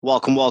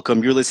Welcome,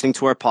 welcome. You're listening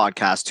to our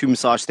podcast, Two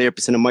Massage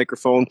Therapists and a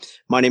Microphone.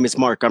 My name is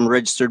Mark. I'm a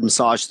registered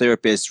massage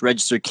therapist,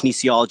 registered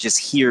kinesiologist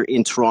here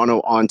in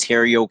Toronto,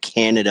 Ontario,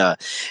 Canada.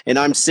 And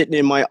I'm sitting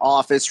in my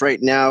office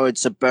right now.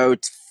 It's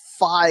about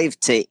 5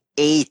 to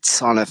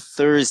 8 on a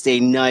Thursday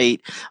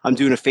night. I'm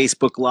doing a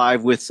Facebook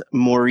Live with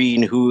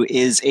Maureen, who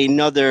is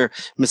another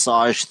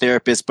massage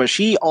therapist, but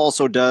she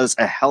also does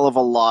a hell of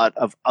a lot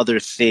of other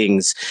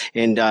things.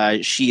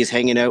 And she is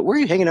hanging out. Where are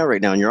you hanging out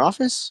right now? In your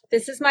office?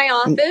 This is my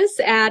office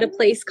at a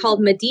place called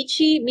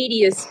Medici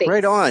Media Space.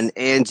 Right on.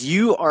 And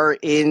you are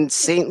in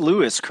St.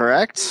 Louis,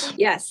 correct?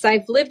 Yes,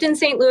 I've lived in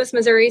St. Louis,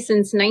 Missouri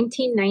since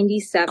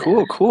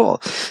 1997.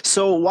 Cool.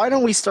 So why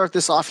don't we start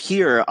this off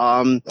here?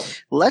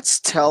 Let's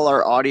tell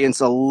our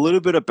audience a little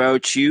bit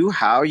about you,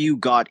 how you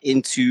got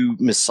into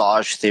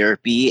massage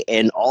therapy,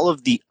 and all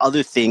of the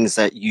other things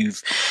that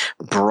you've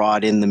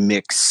brought in the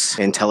mix,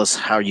 and tell us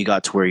how you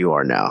got to where you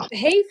are now.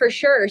 Hey, for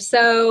sure.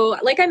 So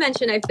like I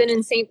mentioned, I've been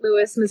in St.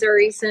 Louis,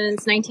 Missouri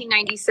since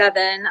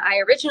 1997. I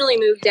originally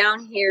moved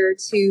down here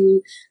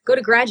to go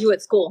to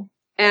graduate school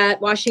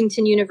at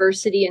Washington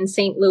University in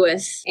St.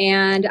 Louis.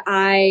 And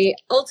I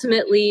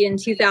ultimately, in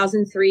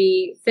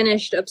 2003,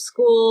 finished up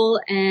school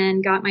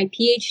and got my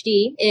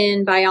PhD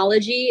in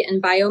biology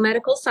and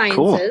biomedical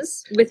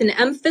sciences with an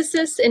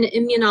emphasis in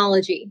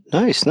immunology.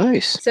 Nice.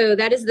 So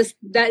that is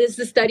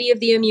the study of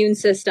the immune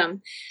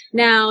system.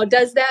 Now,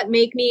 does that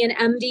make me an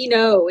MD?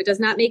 No, it does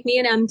not make me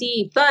an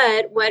MD.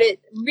 But what it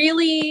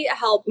really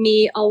helped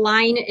me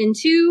align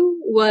into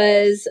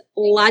was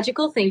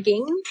logical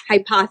thinking,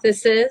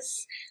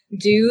 hypothesis,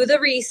 do the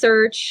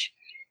research,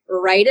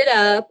 write it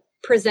up,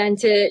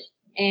 present it,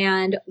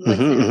 and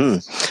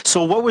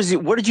So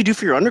what did you do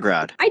for your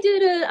undergrad? I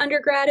did an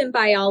undergrad in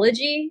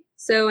biology.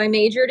 So I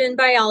majored in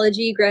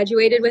biology,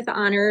 graduated with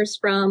honors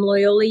from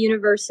Loyola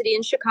University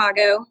in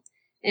Chicago.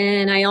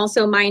 And I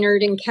also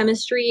minored in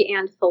chemistry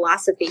and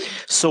philosophy.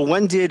 So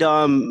when did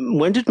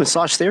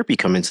massage therapy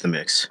come into the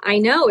mix? I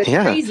know, it's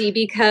crazy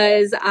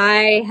because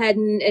it had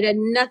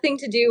nothing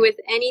to do with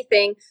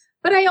anything.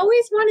 But I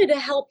always wanted to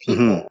help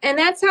people. And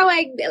that's how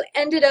I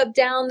ended up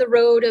down the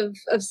road of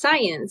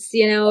science.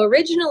 You know,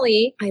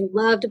 originally I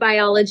loved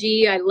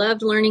biology. I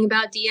loved learning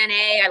about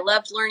DNA. I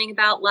loved learning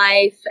about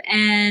life.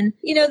 And,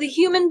 you know, the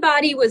human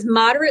body was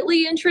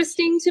moderately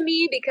interesting to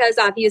me because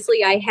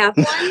obviously I have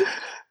one.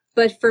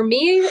 But for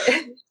me,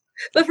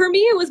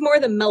 it was more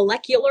the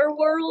molecular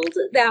world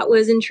that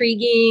was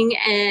intriguing,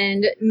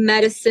 and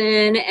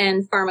medicine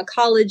and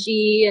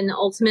pharmacology, and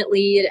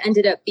ultimately it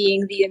ended up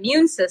being the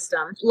immune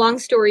system. Long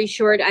story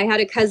short, I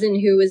had a cousin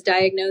who was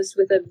diagnosed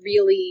with a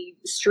really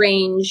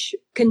strange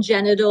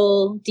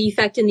congenital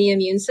defect in the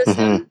immune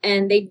system,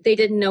 and they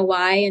didn't know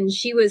why. And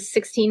she was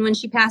 16 when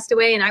she passed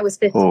away, and I was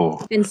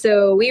 15. And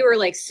so we were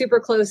like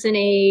super close in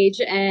age,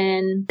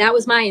 and that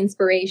was my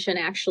inspiration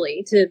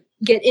actually to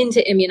get into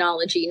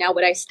immunology. Now,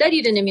 what I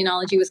studied in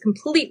immunology was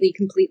completely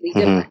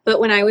different. But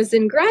when I was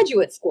in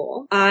graduate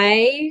school,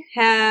 I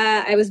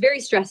was very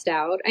stressed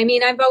out. I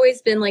mean, I've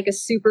always been like a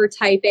super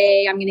type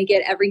A. I'm going to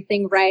get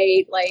everything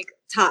right, like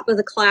top of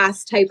the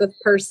class type of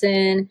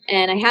person.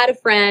 And I had a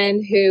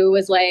friend who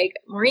was like,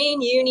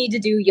 Maureen, you need to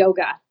do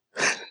yoga.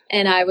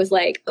 And I was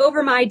like,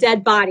 over my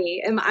dead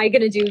body, am I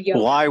going to do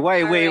yoga? Why?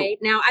 Wait. Right.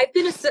 Now, I've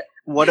been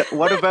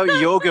What about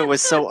yoga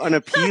was so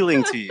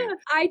unappealing to you?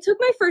 I took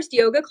my first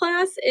yoga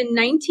class in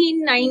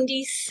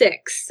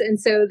 1996. And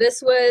so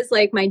this was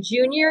like my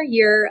junior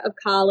year of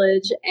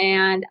college.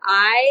 And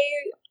I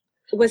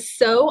was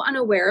so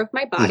unaware of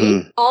my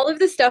body. All of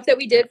the stuff that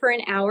we did for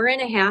an hour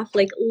and a half,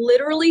 like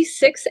literally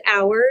 6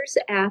 hours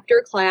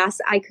after class,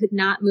 I could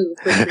not move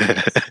for 3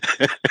 days.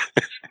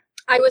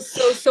 I was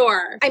so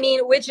sore. I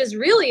mean, which is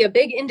really a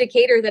big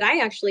indicator that I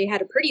actually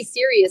had a pretty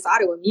serious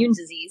autoimmune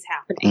disease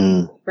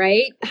happening,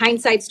 right?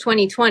 Hindsight's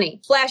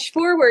 2020. Flash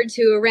forward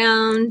to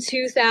around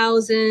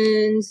 2000,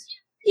 the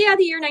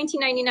year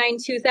 1999,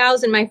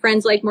 2000, my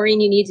friend's like, Maureen,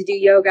 you need to do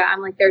yoga.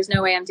 I'm like, there's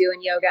no way I'm doing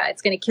yoga.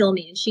 It's going to kill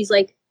me. And she's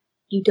like,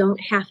 you don't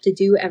have to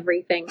do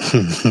everything.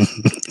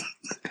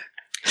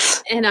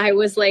 And I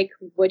was like,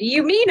 what do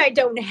you mean I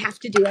don't have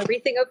to do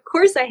everything? Of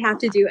course I have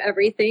to do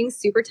everything.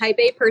 Super type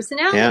A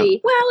personality. Yeah.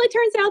 Well, it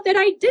turns out that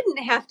I didn't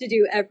have to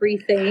do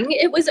everything.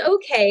 It was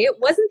okay. It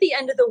wasn't the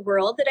end of the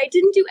world, that I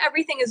didn't do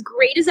everything as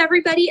great as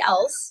everybody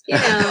else, you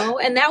know?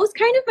 And that was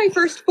kind of my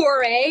first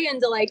foray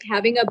into like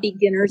having a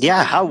beginner's.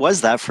 Yeah. How was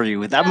that for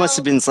you? That must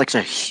have been such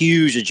a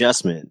huge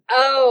adjustment.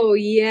 Oh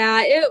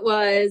yeah, it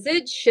was.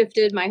 It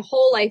shifted my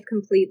whole life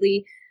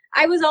completely.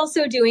 I was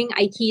also doing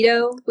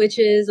Aikido, which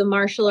is a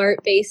martial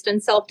art based on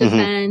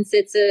self-defense.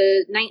 It's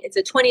a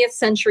 20th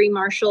century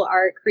martial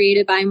art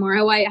created by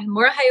Morihei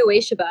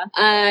Ueshiba.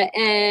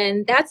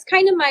 And that's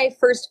kind of my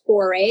first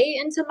foray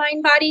into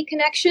mind-body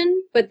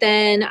connection. But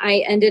then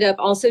I ended up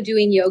also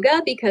doing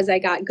yoga because I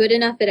got good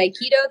enough at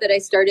Aikido that I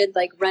started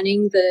like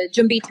running the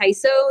Jumbi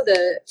Taiso,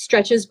 the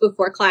stretches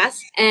before class.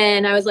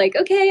 And I was like,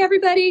 okay,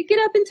 everybody get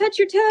up and touch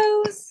your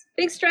toes.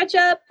 big stretch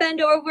up,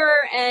 bend over,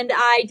 and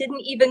I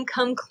didn't even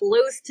come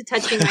close to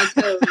touching my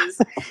toes.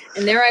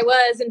 And there I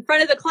was in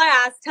front of the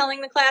class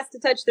telling the class to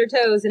touch their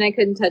toes, and I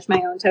couldn't touch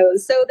my own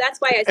toes. So that's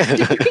why I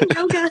started doing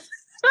yoga.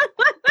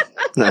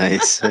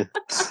 Nice. I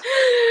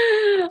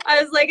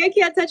was like, I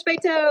can't touch my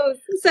toes.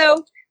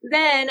 So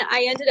then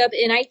I ended up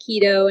in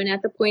Aikido, and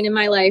at the point in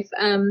my life,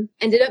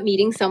 ended up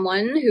meeting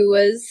someone who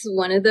was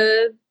one of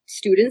the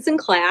students in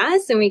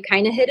class, and we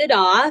kind of hit it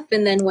off.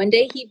 And then one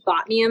day he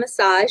bought me a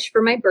massage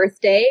for my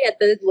birthday at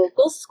the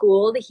local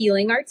school, the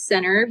Healing Arts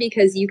Center,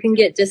 because you can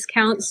get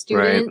discount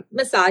student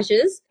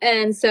massages.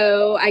 And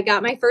so I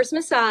got my first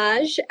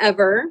massage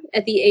ever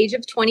at the age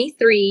of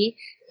 23,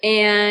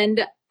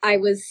 and I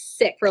was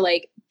sick for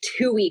like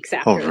 2 weeks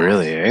after. Oh,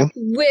 really? Eh?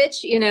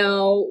 Which,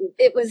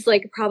 it was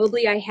like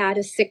probably I had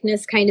a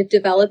sickness kind of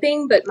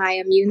developing, but my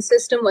immune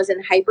system was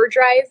in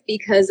hyperdrive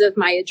because of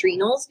my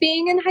adrenals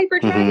being in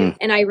hyperdrive. Mm-hmm.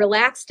 And I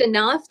relaxed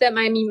enough that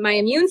my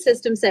immune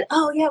system said,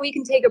 oh yeah, we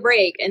can take a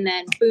break. And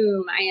then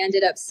boom, I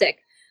ended up sick.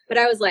 But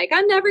I was like,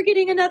 I'm never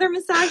getting another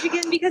massage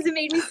again because it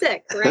made me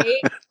sick,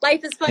 right?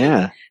 Life is fun.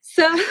 Yeah.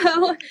 So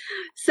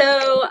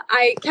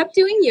I kept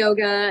doing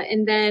yoga,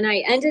 and then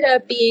I ended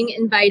up being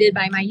invited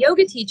by my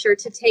yoga teacher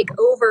to take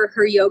over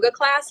her yoga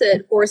class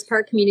at Forest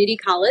Park Community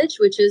College,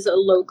 which is a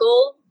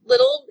local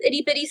little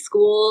itty bitty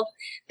school.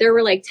 There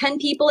were like 10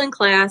 people in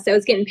class. I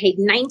was getting paid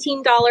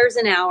 $19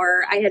 an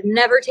hour. I had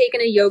never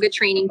taken a yoga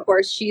training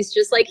course. She's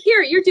just like,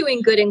 here, you're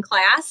doing good in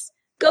class.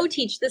 Go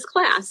teach this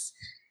class.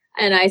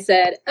 And I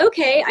said,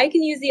 okay, I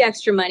can use the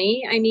extra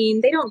money. I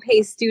mean, they don't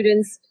pay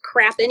students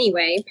crap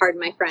anyway, pardon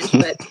my French,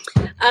 but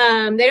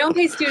they don't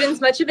pay students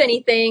much of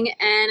anything,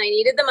 and I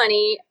needed the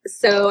money.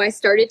 So I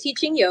started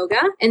teaching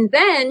yoga. And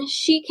then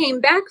she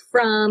came back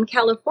from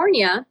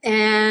California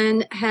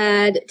and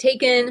had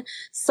taken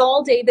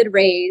Saul David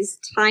Ray's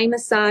Thai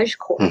massage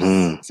course.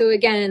 Mm-hmm. So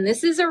again,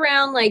 this is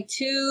around like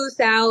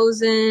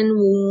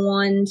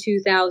 2001,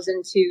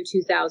 2002,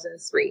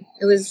 2003.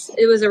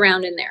 It was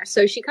around in there.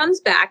 So she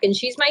comes back, and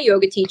she's my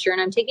yoga teacher, and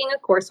I'm taking a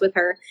course with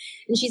her.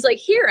 And she's like,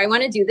 here, I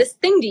want to do this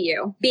thing to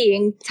you,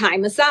 being Thai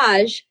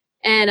massage.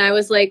 And I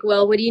was like,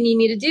 well, what do you need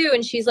me to do?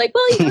 And she's like,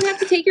 well, you don't have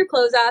to take your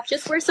clothes off.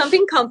 Just wear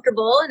something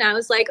comfortable. And I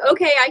was like,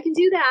 okay, I can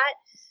do that.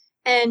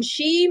 And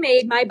she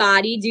made my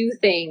body do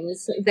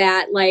things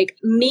that, like,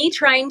 me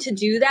trying to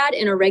do that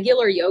in a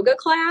regular yoga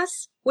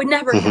class would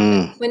never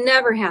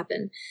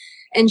happen.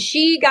 And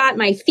she got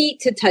my feet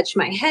to touch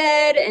my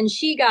head, and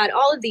she got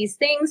all of these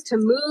things to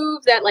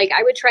move that, like,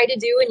 I would try to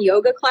do in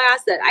yoga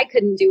class that I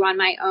couldn't do on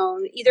my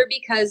own, either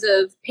because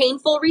of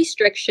painful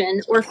restriction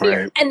or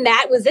fear. Right. And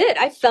that was it.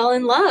 I fell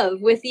in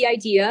love with the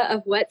idea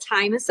of what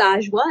Thai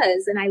massage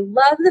was. And I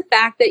love the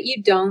fact that you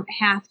don't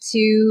have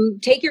to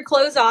take your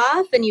clothes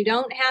off, and you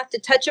don't have to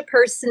touch a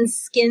person's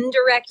skin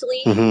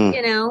directly,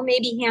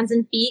 maybe hands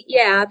and feet.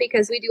 Yeah,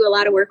 because we do a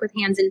lot of work with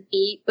hands and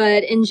feet.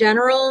 But in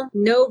general,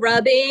 no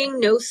rubbing,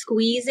 no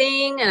squeezing.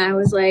 And I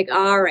was like,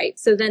 all right.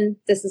 So then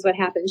this is what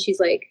happened.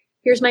 She's like,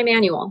 here's my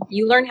manual.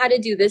 You learn how to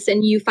do this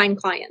and you find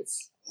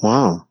clients.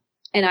 Wow.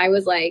 And I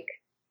was like,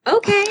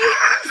 okay.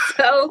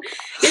 So,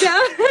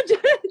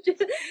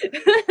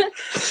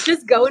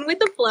 just going with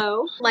the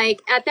flow.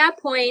 Like at that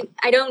point,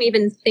 I don't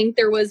even think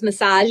there was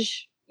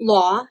massage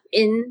law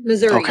in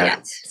Missouri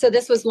yet. So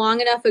this was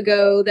long enough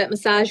ago that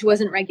massage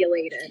wasn't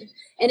regulated.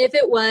 And if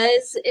it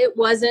was, it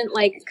wasn't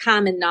like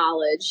common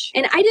knowledge.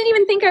 And I didn't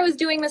even think I was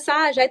doing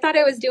massage. I thought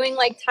I was doing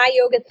like Thai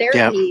yoga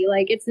therapy. Yep.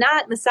 Like it's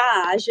not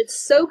massage. It's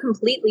so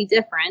completely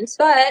different.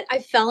 But I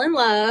fell in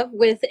love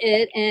with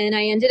it, and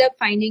I ended up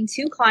finding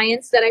 2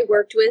 clients that I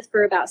worked with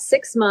for about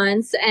 6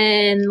 months.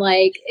 And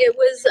like it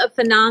was a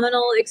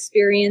phenomenal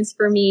experience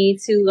for me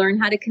to learn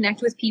how to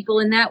connect with people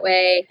in that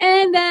way.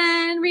 And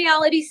then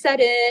reality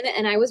set in,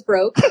 and I was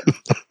broke.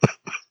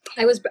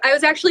 I was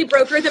actually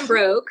broker than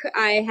broke.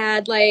 I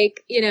had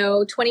like,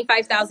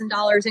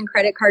 $25,000 in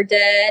credit card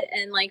debt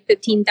and like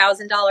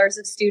 $15,000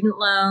 of student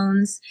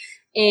loans.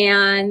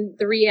 And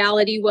the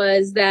reality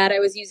was that I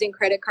was using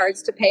credit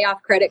cards to pay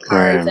off credit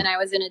cards, and I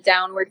was in a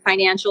downward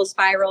financial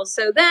spiral.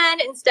 So then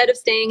instead of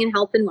staying in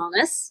health and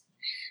wellness,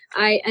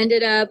 I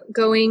ended up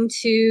going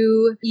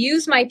to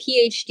use my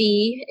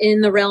PhD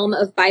in the realm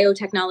of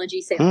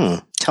biotechnology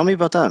sales. Tell me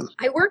about that.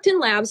 I worked in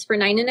labs for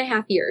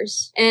 9.5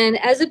 years. And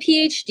as a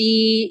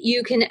PhD,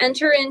 you can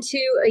enter into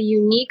a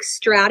unique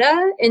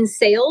strata in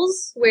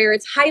sales where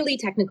it's highly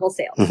technical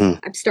sales. Mm-hmm.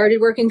 I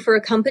started working for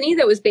a company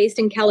that was based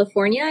in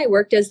California. I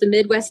worked as the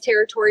Midwest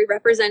Territory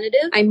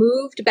representative. I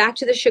moved back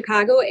to the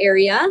Chicago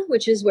area,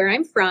 which is where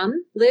I'm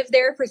from. Lived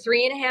there for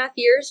 3.5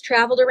 years,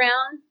 traveled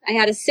around. I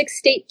had a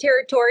 6-state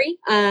territory.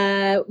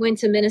 Went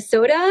to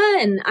Minnesota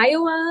and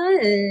Iowa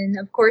and,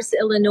 of course,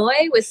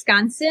 Illinois,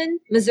 Wisconsin,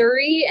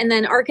 Missouri, and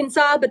then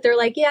Arkansas. But they're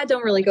like, yeah,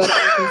 don't really go to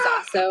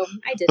Arkansas. So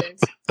I didn't.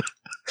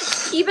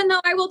 Even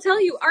though I will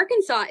tell you,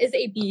 Arkansas is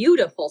a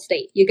beautiful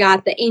state. You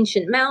got the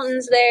ancient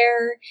mountains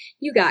there.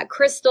 You got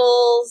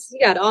crystals.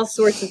 You got all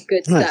sorts of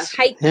good stuff.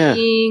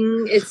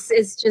 Hiking. Yeah.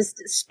 It's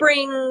just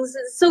springs.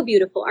 It's so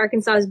beautiful.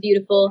 Arkansas is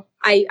beautiful.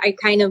 I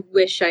kind of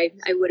wish I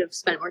would have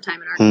spent more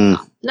time in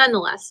Arkansas.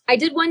 Nonetheless, I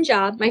did one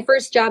job, my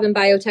first job in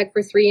biotech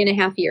for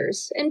 3.5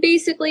 years. And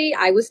basically,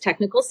 I was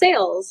technical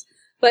sales.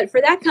 But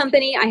for that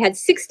company, I had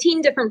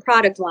 16 different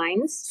product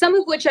lines, some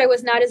of which I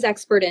was not as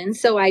expert in.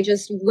 So I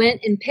just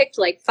went and picked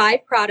like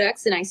 5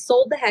 products and I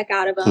sold the heck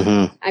out of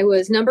them. I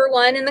was number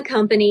 1 in the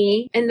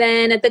company. And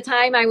then at the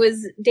time I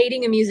was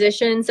dating a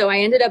musician. So I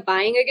ended up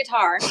buying a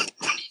guitar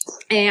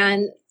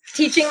and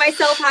teaching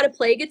myself how to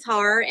play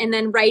guitar and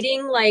then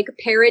writing like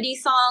parody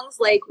songs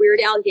like Weird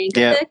Al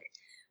Yankovic.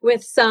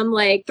 With some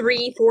like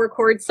 3-4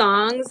 chord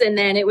songs. And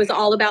then it was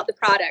all about the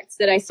products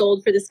that I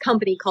sold for this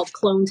company called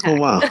Clone Tech. Oh,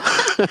 wow.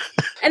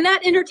 And that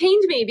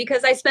entertained me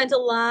because I spent a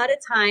lot of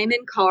time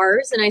in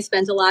cars and I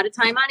spent a lot of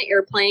time on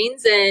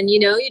airplanes. And, you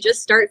know, you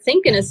just start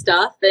thinking of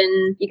stuff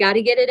and you got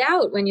to get it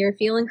out when you're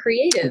feeling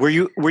creative. Were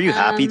you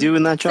happy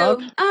doing that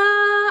job? So,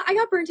 I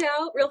got burnt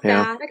out real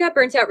fast. I got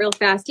burnt out real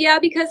fast. Yeah,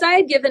 because I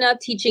had given up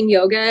teaching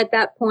yoga at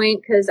that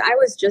point because I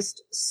was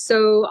just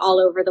so all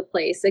over the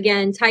place.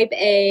 Again, type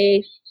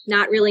A,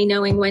 not really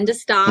knowing when to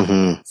stop.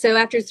 So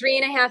after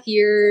 3.5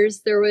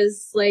 years, there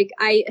was like,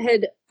 I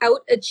had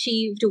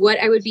out-achieved what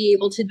I would be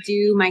able to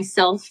do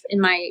myself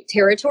in my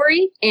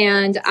territory.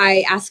 And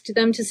I asked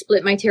them to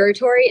split my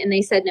territory and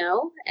they said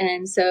no.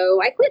 And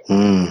so I quit.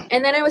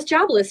 And then I was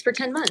jobless for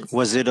 10 months.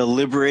 Was it a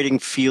liberating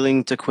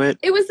feeling to quit?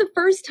 It was the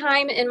first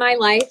time in my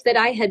life that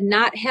I had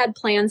not had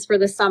plans for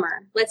the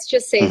summer. Let's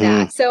just say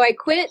that. So I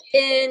quit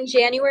in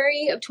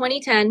January of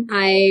 2010.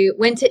 I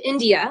went to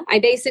India. I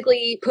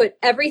basically put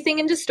everything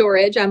into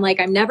storage. I'm like,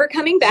 I'm never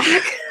coming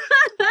back.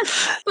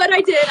 But I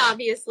did,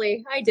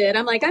 obviously. I did.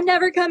 I'm like, I'm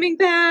never coming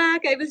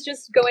back. I was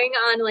just going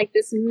on like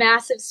this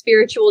massive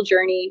spiritual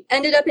journey.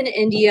 Ended up in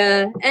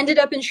India, ended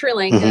up in Sri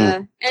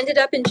Lanka, ended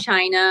up in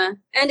China,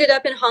 ended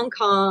up in Hong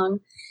Kong.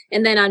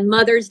 And then on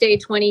Mother's Day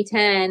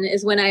 2010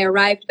 is when I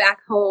arrived back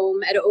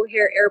home at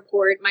O'Hare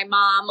Airport. My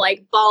mom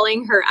like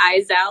bawling her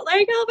eyes out,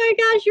 like, "Oh my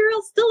gosh, you're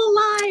still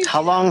alive!"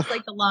 How long? It was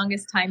like the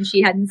longest time she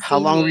hadn't seen How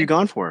long me. were you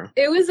gone for?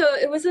 It was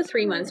a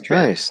 3-month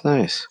trip.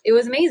 Nice. It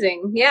was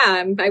amazing.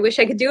 Yeah, I wish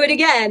I could do it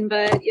again,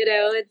 but you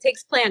know, it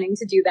takes planning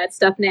to do that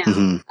stuff now.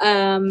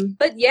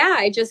 But yeah,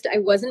 I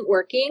wasn't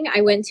working.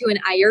 I went to an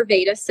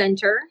Ayurveda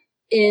center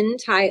in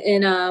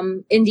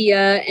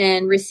India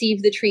and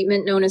received the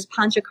treatment known as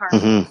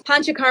Panchakarma.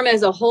 Panchakarma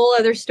is a whole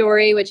other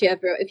story, which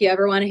if you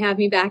ever want to have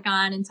me back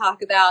on and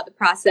talk about the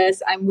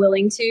process, I'm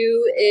willing to.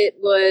 It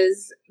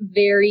was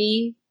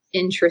very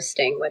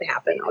interesting what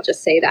happened. I'll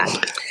just say that.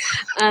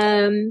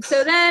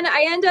 So then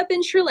I end up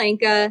in Sri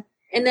Lanka.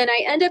 And then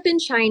I end up in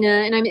China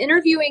and I'm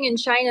interviewing in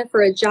China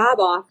for a job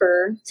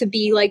offer to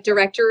be like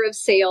director of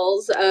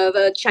sales of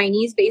a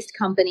Chinese based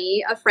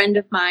company. A friend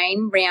of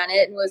mine ran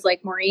it and was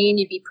like, "Maureen,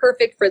 you'd be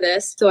perfect for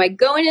this." So I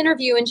go and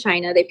interview in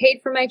China. They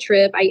paid for my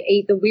trip. I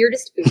ate the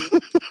weirdest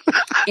food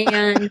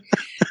and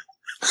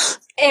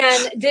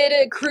did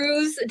a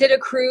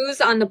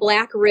cruise on the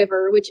Black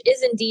River, which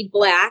is indeed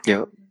black.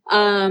 Yep.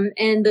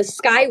 And the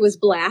sky was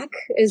black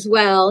as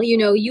well. You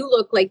know, you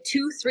look like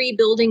 2-3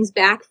 buildings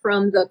back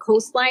from the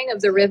coastline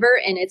of the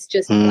river and it's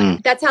just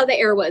black. That's how the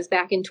air was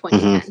back in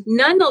 2010.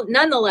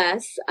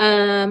 Nonetheless,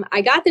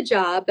 I got the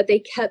job, but they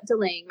kept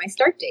delaying my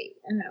start date.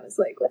 And I was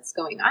like, what's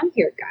going on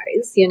here,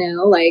 guys? You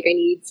know, like I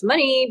need some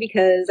money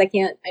because I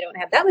don't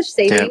have that much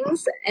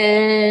savings. Yep.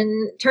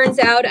 And turns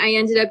out I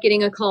ended up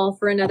getting a call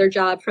for another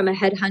job from a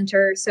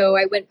headhunter. So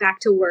I went back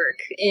to work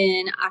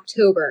in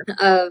October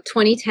of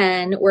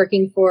 2010,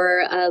 working for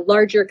a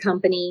larger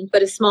company,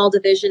 but a small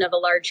division of a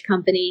large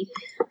company.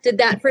 Did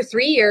that for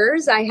 3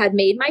 years. I had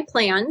made my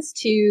plans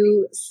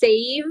to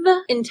save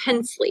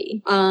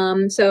intensely.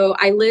 So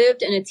I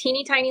lived in a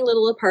teeny tiny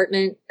little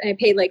apartment. I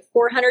paid like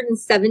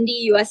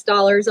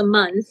 $470 a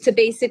month to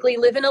basically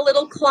live in a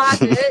little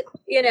closet,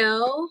 you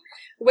know,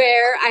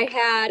 where I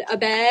had a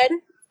bed,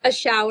 a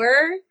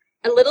shower,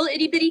 a little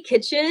itty bitty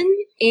kitchen,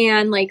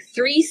 and like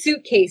 3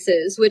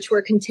 suitcases, which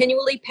were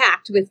continually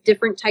packed with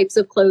different types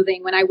of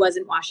clothing when I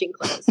wasn't washing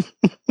clothes.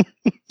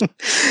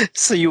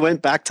 So you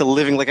went back to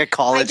living like a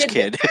college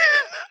kid.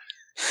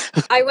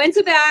 I went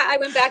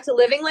back to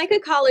living like a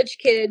college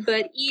kid,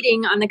 but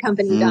eating on the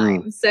company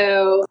dime.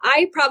 So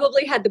I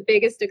probably had the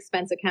biggest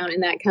expense account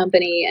in that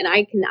company, and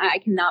I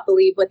cannot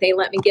believe what they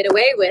let me get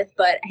away with.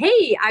 But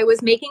hey, I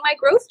was making my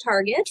growth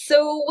target.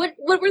 So what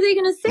were they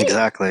going to say?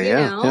 Exactly. You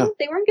know?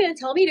 They weren't going to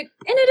tell me to. And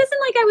it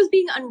isn't like I was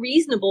being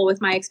unreasonable with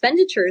my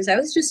expenditures. I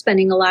was just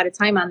spending a lot of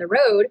time on the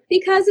road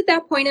because at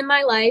that point in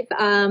my life,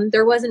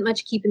 there wasn't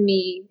much keeping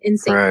me in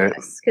St.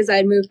 Louis because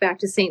I'd moved back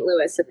to St.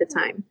 Louis at the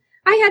time.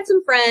 I had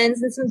some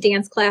friends and some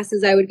dance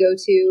classes I would go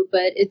to,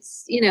 but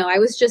it's, you know, I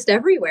was just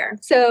everywhere.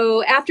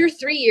 So after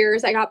 3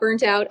 years, I got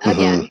burnt out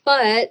again.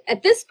 But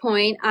at this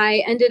point,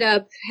 I ended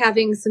up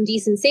having some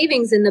decent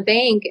savings in the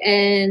bank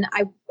and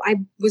I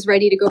was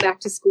ready to go back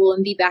to school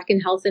and be back in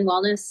health and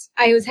wellness.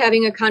 I was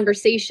having a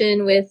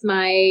conversation with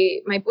my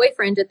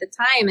boyfriend at the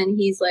time, and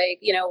he's like,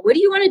 what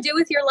do you want to do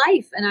with your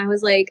life? And I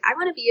was like, I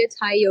want to be a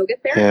Thai yoga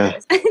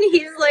therapist. Yeah. And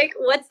he's like,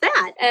 what's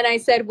that? And I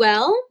said,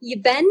 well,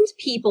 you bend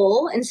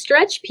people and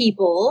stretch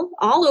people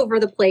all over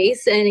the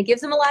place, and it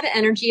gives them a lot of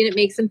energy and it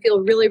makes them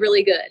feel really,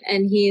 really good.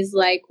 And he's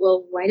like,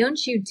 well, why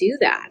don't you do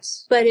that?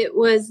 But it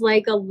was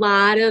like a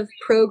lot of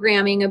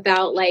programming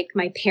about like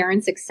my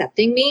parents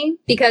accepting me,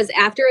 because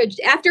after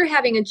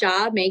having a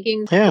job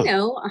making,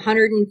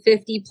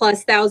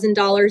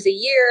 $150,000+ a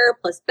year,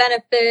 plus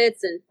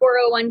benefits and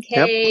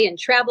 401k and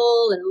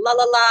travel and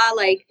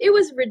like it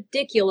was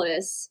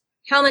ridiculous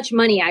how much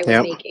money I was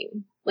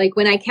making. Like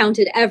when I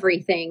counted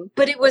everything,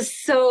 but it was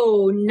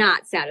so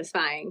not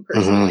satisfying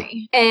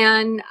personally.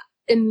 And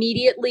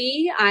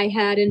immediately I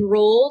had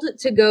enrolled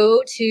to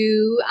go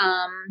to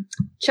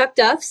Chuck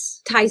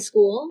Duff's Thai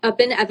school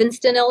up in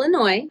Evanston,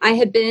 Illinois. I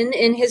had been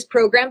in his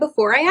program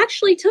before. I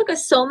actually took a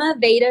Soma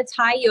Veda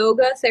Thai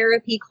yoga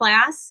therapy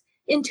class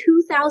in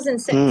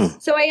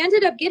 2006. So I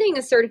ended up getting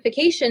a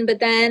certification, but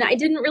then I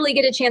didn't really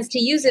get a chance to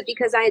use it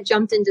because I had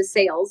jumped into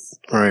sales.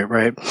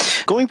 Right.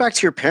 Going back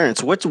to your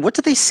parents, what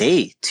did they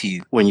say to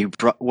you when you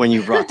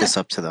brought this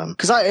up to them?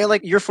 Because I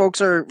like your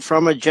folks are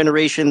from a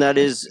generation that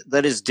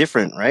is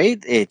different,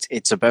 right?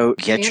 It's about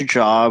get your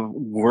job,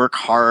 work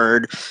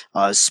hard,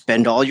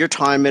 spend all your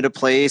time at a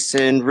place,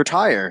 and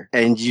retire.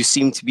 And you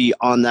seem to be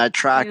on that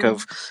track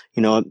of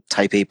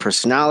type A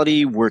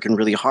personality, working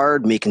really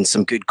hard, making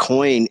some good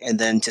coin, and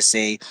then to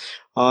say,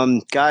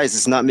 guys,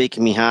 it's not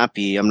making me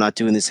happy. I'm not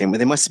doing the same.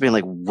 They must have been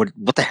like,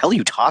 what the hell are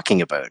you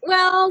talking about?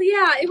 Well,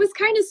 yeah, it was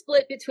kind of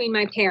split between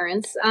my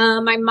parents.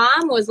 My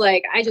mom was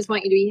like, I just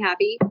want you to be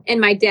happy.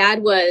 And my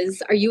dad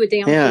was, are you a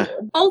damn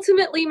fool?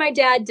 Ultimately, my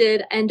dad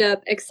did end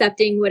up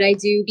accepting what I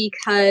do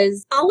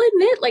because I'll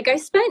admit, like I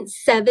spent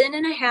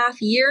 7.5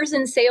 years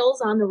in sales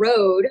on the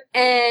road.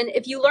 And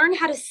if you learn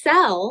how to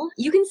sell,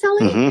 you can sell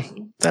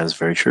anything. That is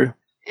very true.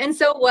 And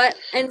so what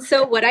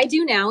I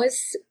do now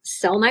is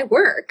sell my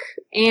work,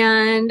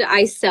 and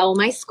I sell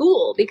my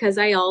school because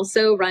I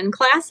also run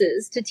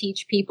classes to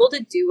teach people to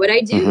do what I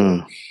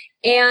do.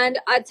 And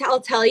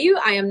I'll tell you,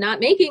 I am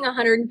not making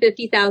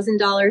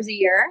 $150,000 a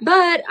year,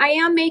 but I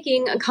am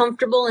making a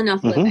comfortable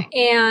enough living,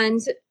 and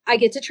I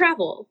get to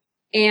travel.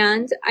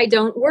 And I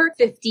don't work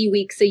 50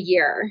 weeks a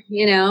year.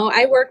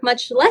 I work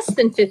much less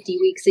than 50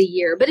 weeks a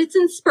year, but it's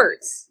in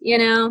spurts,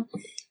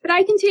 but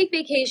I can take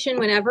vacation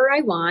whenever I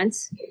want.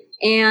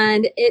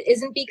 And it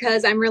isn't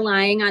because I'm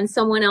relying on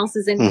someone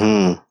else's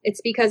income.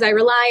 It's because I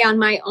rely on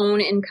my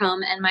own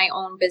income and my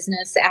own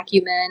business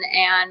acumen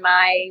and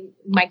my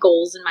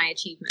goals and my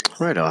achievements.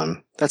 Right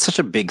on. That's such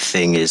a big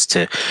thing, is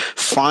to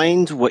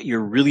find what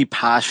you're really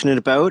passionate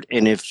about.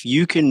 And if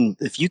you can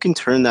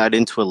turn that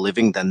into a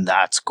living, then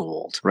that's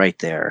gold right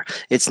there.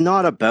 It's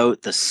not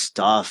about the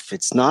stuff.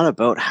 It's not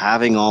about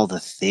having all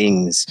the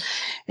things.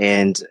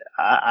 And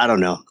I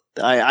don't know.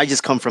 I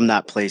just come from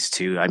that place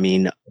too. I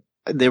mean,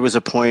 there was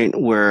a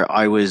point where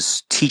I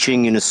was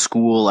teaching in a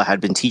school. I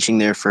had been teaching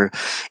there for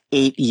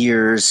 8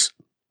 years,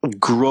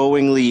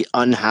 growingly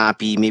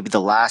unhappy. Maybe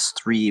the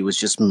last 3 was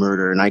just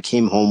murder. And I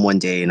came home one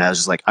day and I was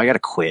just like, I got to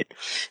quit.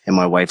 And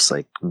my wife's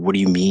like, what do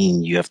you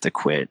mean you have to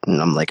quit?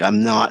 And I'm like,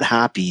 I'm not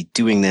happy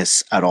doing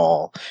this at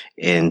all.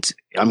 And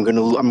I'm going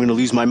to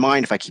lose my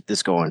mind if I keep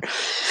this going.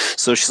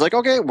 So she's like,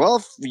 okay, well,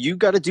 if you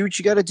got to do what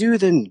you got to do,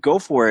 then go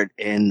for it.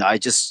 And I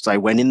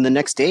went in the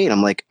next day and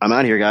I'm like, I'm out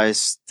of here,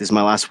 guys. This is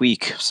my last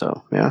week.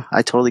 So yeah,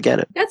 I totally get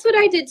it. That's what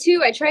I did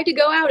too. I tried to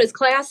go out as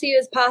classy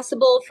as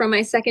possible from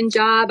my second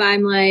job.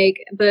 I'm like,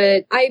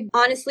 but I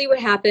honestly, what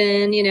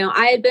happened,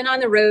 I had been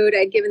on the road.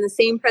 I'd given the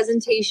same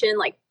presentation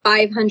like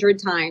 500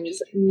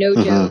 times, no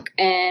joke.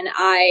 And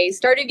I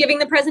started giving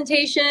the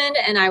presentation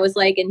and I was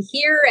like, and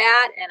here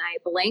at, and I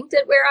blanked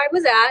at where I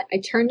was at. I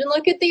turned and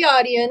looked at the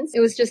audience. It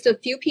was just a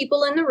few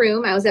people in the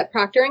room. I was at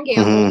Procter &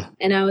 Gamble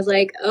and I was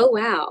like, oh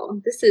wow,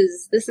 this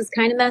is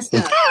kind of messed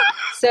up.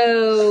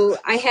 So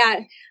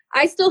I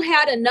still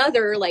had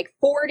another like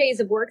 4 days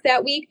of work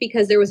that week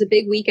because there was a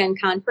big weekend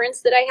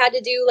conference that I had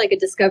to do, like a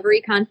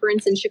discovery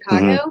conference in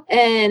Chicago.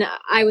 And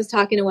I was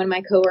talking to one of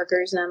my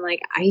coworkers and I'm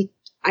like,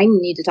 I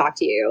need to talk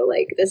to you.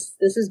 Like this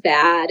is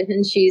bad.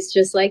 And she's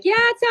just like, yeah,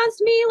 it sounds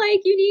to me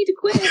like you need to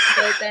quit.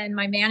 But then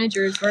my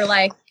managers were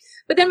like,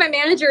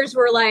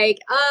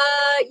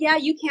 yeah,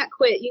 you can't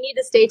quit. You need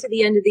to stay to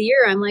the end of the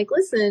year. I'm like,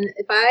 listen,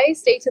 if I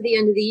stay to the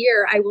end of the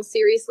year, I will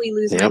seriously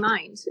lose my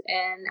mind.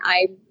 And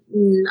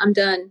I'm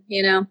done,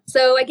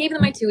 So I gave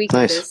them my 2 weeks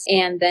notice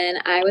and then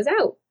I was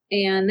out.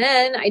 And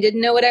then I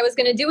didn't know what I was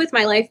going to do with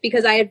my life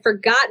because I had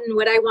forgotten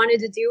what I wanted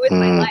to do with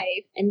my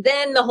life. And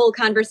then the whole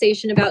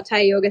conversation about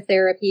Thai yoga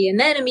therapy, and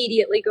then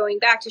immediately going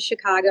back to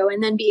Chicago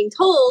and then being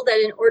told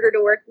that in order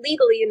to work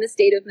legally in the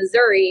state of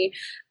Missouri,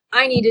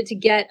 I needed to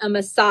get a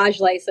massage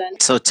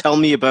license. So tell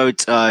me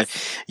about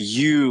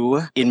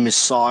you in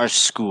massage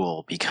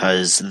school,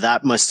 because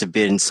that must have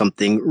been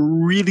something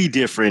really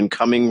different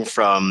coming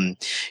from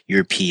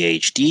your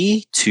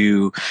PhD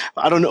to,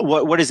 I don't know,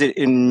 what is it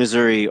in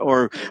Missouri,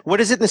 or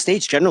what is it in the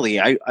States generally?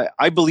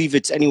 I believe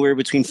it's anywhere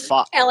between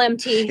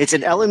LMT. It's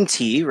an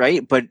LMT,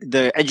 right? But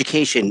the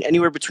education,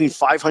 anywhere between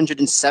 500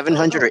 and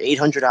 700 or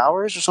 800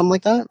 hours or something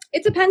like that?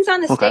 It depends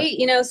on the state.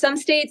 You know, some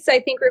states I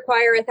think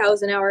require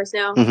 1,000 hours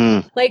now.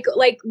 Mm-hmm.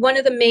 Like one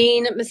of the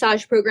main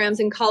massage programs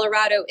in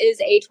Colorado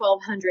is a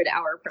 1,200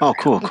 hour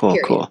program. Oh,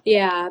 cool.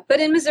 Yeah. But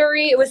in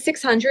Missouri, it was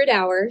 600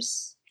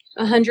 hours.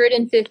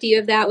 150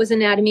 of that was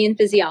anatomy and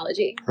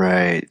physiology.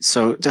 Right.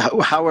 So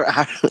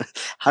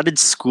how did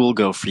school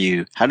go for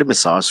you? How did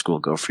massage school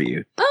go for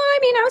you? I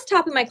mean, I was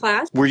top of my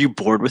class. Were you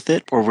bored with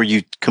it, or were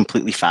you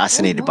completely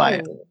fascinated by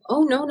it?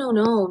 Oh,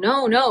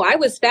 no. I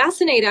was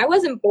fascinated. I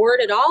wasn't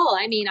bored at all.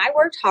 I mean, I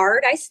worked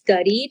hard. I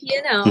studied,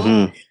 you know.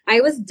 Mm-hmm.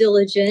 I was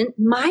diligent.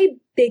 My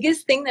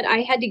biggest thing that I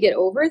had to get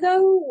over,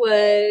 though,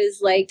 was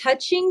like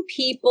touching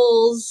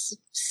people's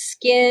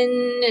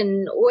skin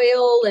and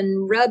oil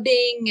and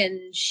rubbing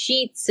and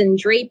sheets and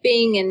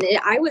draping. And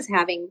I was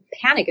having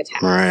panic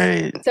attacks.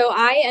 Right. So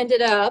I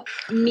ended up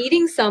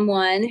meeting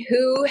someone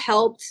who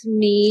helped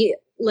me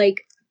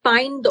like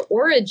find the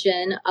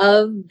origin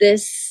of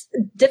this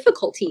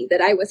difficulty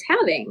that I was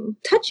having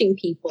touching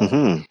people.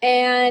 Mm-hmm.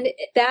 And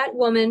that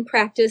woman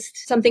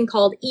practiced something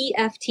called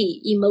EFT,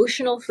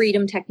 Emotional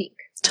Freedom Technique.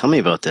 Tell me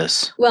about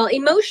this. Well,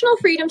 Emotional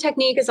Freedom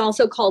Technique is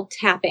also called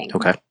tapping.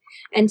 Okay.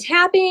 And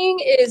tapping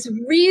is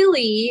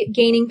really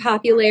gaining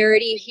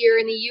popularity here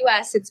in the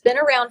U.S. It's been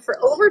around for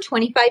over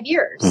 25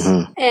 years.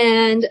 Mm-hmm.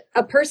 And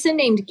a person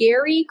named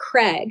Gary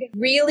Craig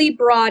really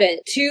brought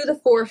it to the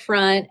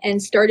forefront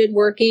and started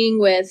working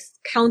with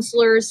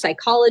counselors,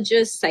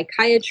 psychologists,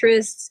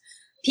 psychiatrists,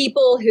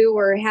 people who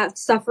were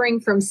suffering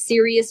from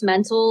serious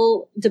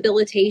mental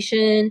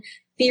debilitation,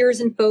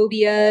 fears and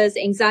phobias,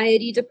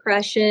 anxiety,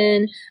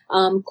 depression,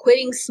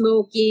 quitting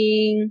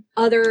smoking,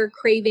 other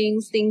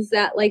cravings, things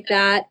like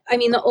that. I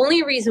mean, the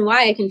only reason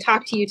why I can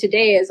talk to you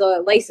today as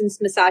a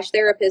licensed massage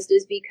therapist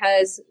is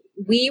because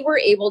we were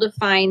able to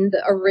find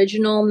the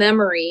original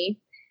memory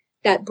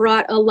that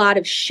brought a lot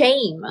of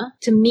shame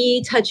to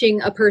me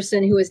touching a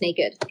person who was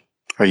naked.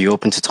 Are you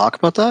open to talk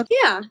about that?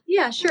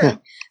 Yeah, sure. Yeah.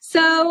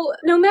 So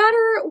no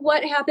matter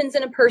what happens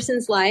in a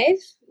person's life,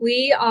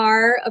 we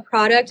are a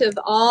product of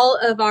all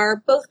of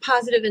our both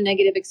positive and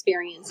negative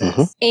experiences.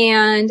 Mm-hmm.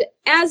 And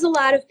as a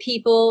lot of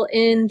people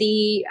in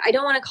I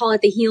don't want to call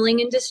it the healing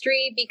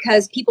industry,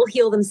 because people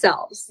heal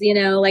themselves, you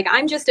know, like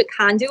I'm just a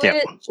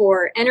conduit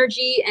for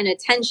energy and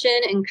attention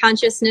and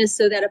consciousness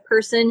so that a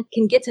person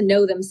can get to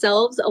know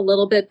themselves a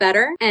little bit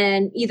better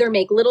and either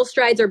make little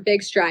strides or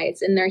big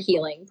strides in their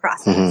healing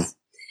process. Mm-hmm.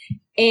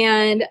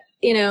 And,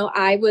 you know,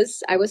 I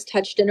was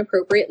touched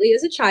inappropriately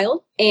as a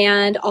child,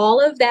 and all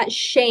of that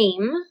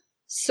shame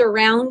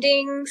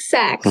surrounding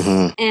sex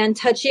mm-hmm. and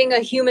touching a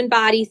human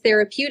body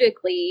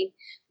therapeutically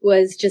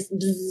was just,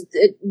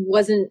 it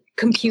wasn't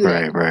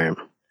computed. Right.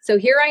 So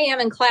here I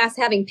am in class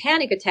having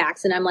panic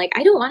attacks, and I'm like,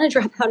 I don't want to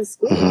drop out of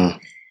school. Mm-hmm.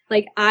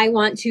 Like, I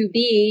want to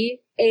be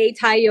a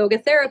Thai yoga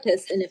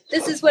therapist. And if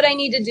this is what I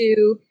need to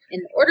do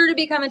in order to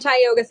become a Thai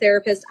yoga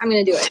therapist, I'm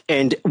going to do it.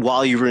 And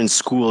while you were in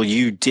school,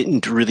 you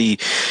didn't really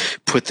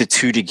put the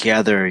two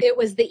together. It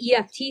was the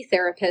EFT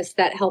therapist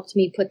that helped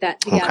me put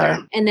that together.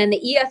 Okay. And then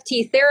the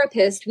EFT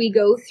therapist, we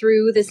go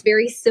through this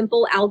very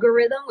simple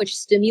algorithm which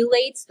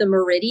stimulates the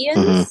meridians,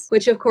 mm-hmm.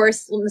 which of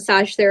course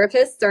massage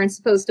therapists aren't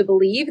supposed to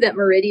believe that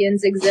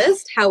meridians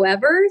exist.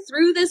 However,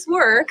 through this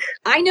work,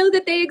 I know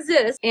that they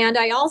exist. And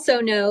I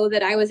also know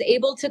that I was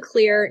able to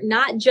clear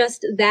not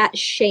just that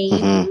shame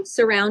mm-hmm.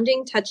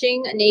 surrounding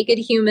touching a naked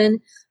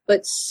human,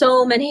 but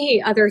so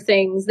many other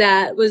things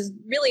that was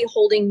really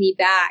holding me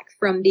back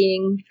from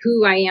being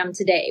who I am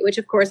today, which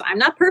of course I'm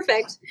not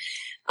perfect.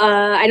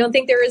 I don't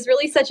think there is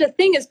really such a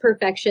thing as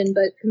perfection,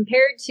 but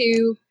compared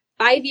to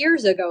 5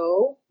 years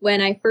ago,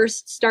 when I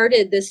first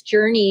started this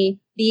journey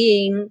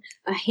being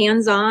a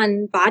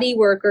hands-on body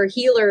worker,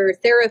 healer,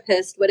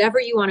 therapist, whatever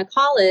you want to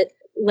call it,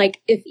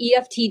 like if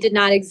EFT did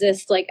not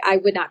exist, like I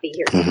would not be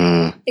here.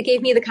 Mm-hmm. It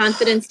gave me the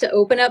confidence to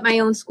open up my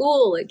own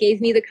school. It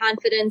gave me the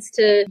confidence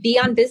to be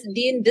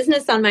in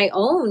business on my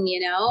own, you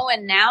know.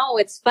 And now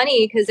it's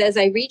funny because as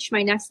I reach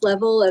my next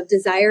level of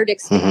desired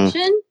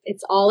expansion, mm-hmm.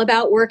 it's all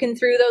about working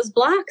through those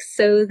blocks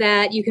so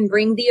that you can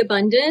bring the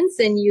abundance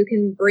and you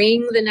can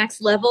bring the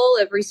next level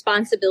of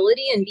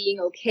responsibility and being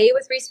okay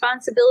with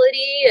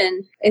responsibility.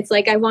 And it's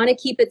like I want to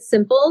keep it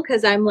simple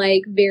because I'm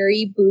like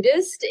very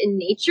Buddhist in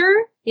nature.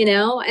 You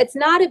know, it's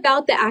not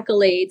about the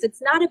accolades.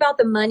 It's not about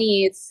the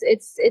money.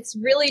 It's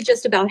really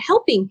just about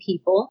helping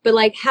people. But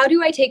like, how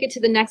do I take it to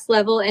the next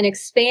level and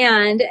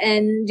expand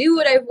and do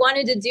what I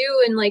wanted to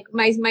do? And like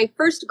my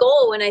first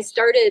goal when I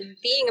started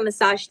being a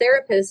massage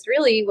therapist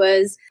really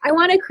was I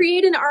want to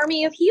create an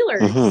army of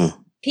healers. Mm-hmm.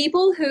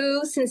 people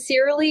who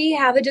sincerely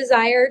have a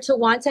desire to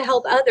want to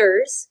help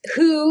others,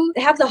 who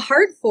have the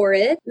heart for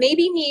it,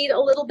 maybe need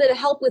a little bit of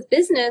help with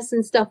business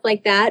and stuff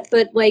like that.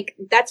 But like,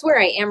 that's where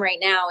I am right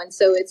now. And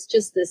so it's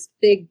just this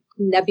big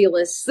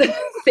nebulous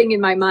thing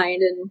in my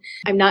mind. And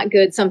I'm not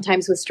good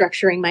sometimes with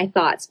structuring my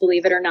thoughts,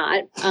 believe it or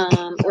not.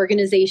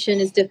 Organization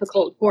is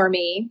difficult for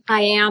me.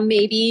 I am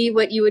maybe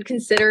what you would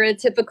consider a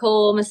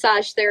typical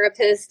massage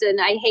therapist. And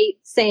I hate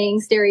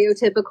saying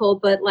stereotypical,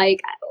 but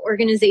like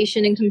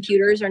organization and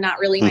computers are not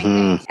really my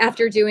thing.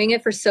 After doing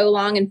it for so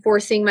long and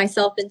forcing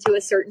myself into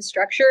a certain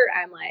structure,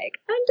 I'm like,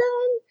 I'm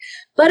done.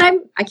 But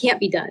I can't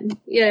be done,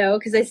 you know,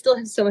 because I still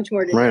have so much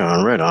more to do.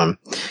 Right on.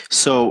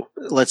 So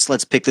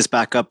let's pick this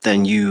back up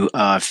then. You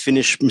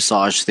finish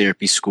massage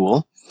therapy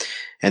school,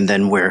 and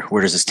then where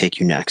does this take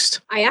you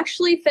next? I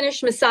actually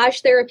finished massage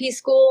therapy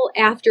school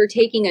after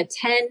taking a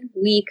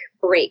 10-week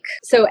break.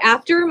 So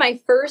after my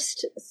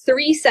first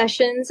 3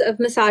 sessions of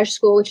massage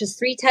school, which is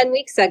 3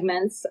 10-week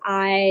segments,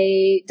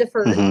 I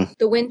deferred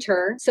the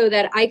winter so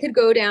that I could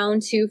go down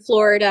to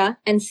Florida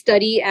and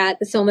study at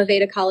the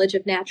Somaveda College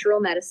of Natural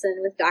Medicine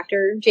with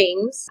Dr.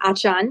 James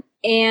Achan.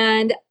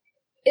 And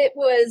it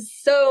was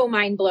so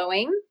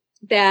mind-blowing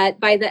that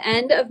by the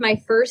end of my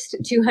first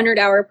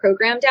 200-hour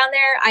program down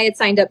there, I had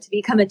signed up to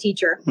become a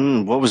teacher.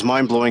 What was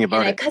mind-blowing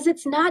about it? Because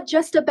it's not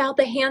just about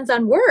the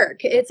hands-on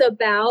work. It's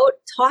about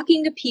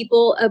talking to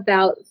people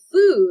about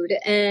food.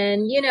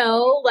 And, you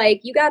know, like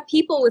you got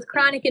people with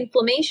chronic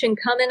inflammation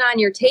coming on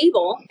your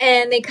table,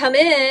 and they come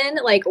in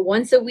like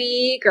once a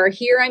week, or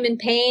here I'm in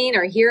pain,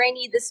 or here I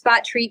need this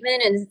spot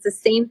treatment. And it's the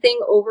same thing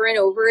over and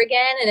over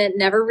again. And it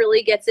never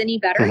really gets any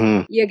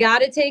better. You got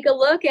to take a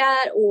look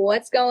at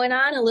what's going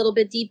on a little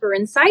bit deeper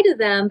inside of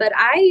them. But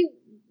I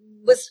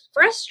was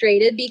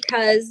frustrated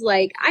because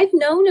like I've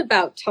known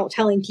about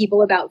telling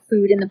people about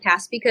food in the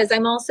past because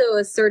I'm also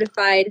a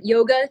certified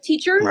yoga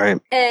teacher. Right.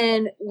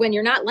 And when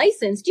you're not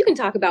licensed, you can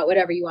talk about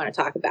whatever you want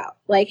to talk about.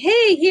 Like,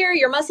 hey, here,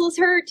 your muscles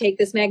hurt. Take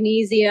this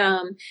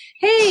magnesium.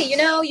 Hey, you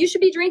know, you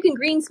should be drinking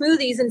green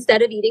smoothies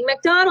instead of eating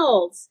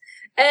McDonald's.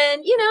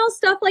 And, you know,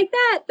 stuff like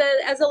that. But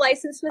as a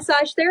licensed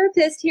massage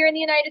therapist here in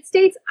the United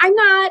States, I'm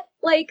not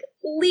like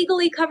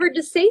legally covered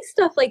to say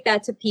stuff like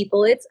that to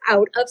people. It's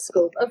out of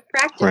scope of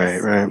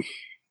practice. Right.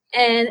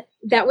 And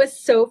that was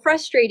so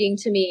frustrating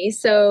to me.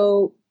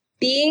 So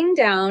being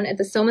down at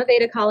the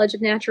Somaveda College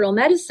of Natural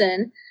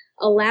Medicine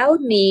allowed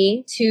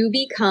me to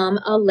become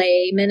a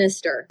lay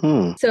minister.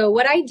 So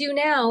what I do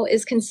now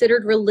is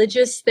considered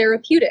religious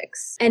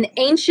therapeutics. And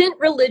ancient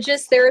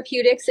religious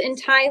therapeutics in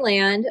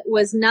Thailand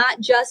was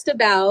not just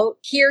about,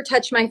 here,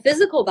 touch my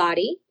physical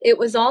body. It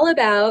was all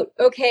about,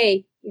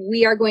 okay,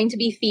 we are going to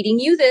be feeding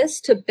you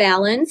this to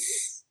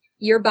balance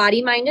your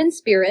body, mind, and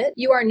spirit.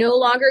 You are no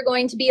longer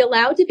going to be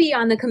allowed to be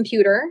on the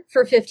computer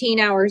for 15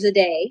 hours a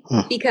day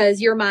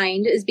because your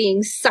mind is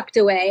being sucked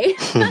away.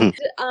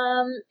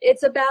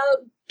 It's about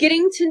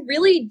getting to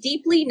really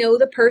deeply know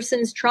the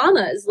person's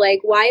traumas. Like,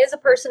 why is a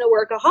person a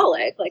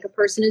workaholic? Like, a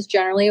person is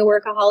generally a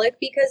workaholic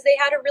because they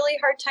had a really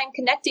hard time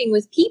connecting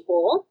with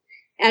people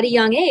at a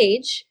young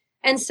age.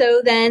 And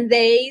so then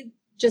they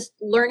just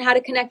learn how to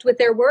connect with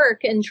their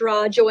work and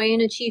draw joy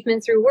and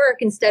achievement through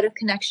work instead of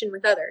connection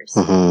with others.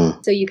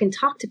 So you can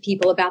talk to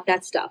people about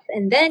that stuff.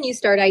 And then you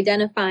start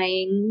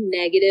identifying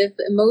negative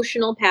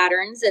emotional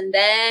patterns. And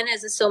then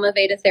as a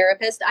Somaveda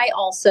therapist, I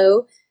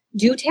also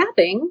do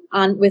tapping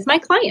on with my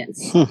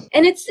clients.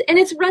 And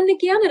it's run the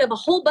gamut of a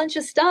whole bunch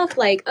of stuff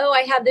like, oh,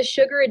 I have this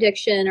sugar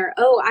addiction, or,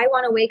 oh, I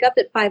want to wake up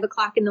at 5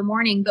 o'clock in the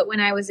morning. But when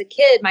I was a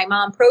kid, my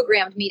mom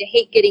programmed me to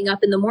hate getting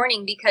up in the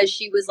morning because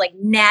she was like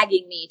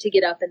nagging me to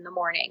get up in the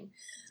morning.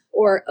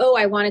 Or, oh,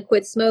 I want to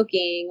quit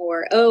smoking.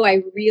 Or, oh,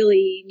 I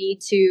really need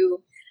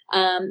to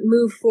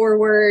move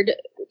forward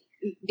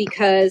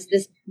because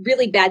this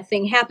really bad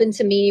thing happened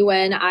to me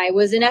when I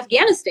was in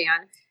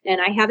Afghanistan. And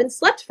I haven't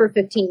slept for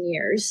 15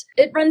 years.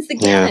 It runs the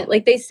gamut.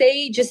 Like they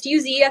say, just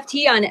use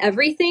EFT on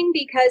everything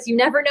because you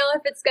never know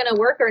if it's going to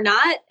work or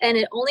not. And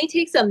it only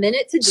takes a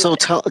minute to do so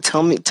it. So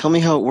tell me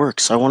how it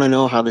works. I want to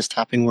know how this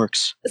tapping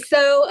works.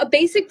 So a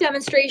basic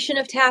demonstration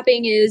of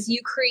tapping is you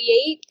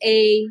create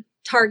a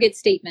target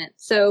statement.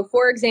 So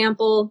for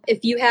example, if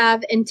you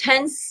have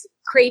intense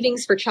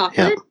cravings for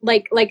chocolate,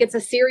 like it's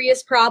a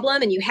serious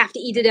problem and you have to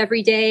eat it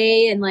every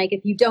day. And like,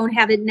 if you don't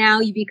have it now,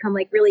 you become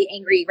like really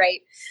angry,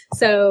 right?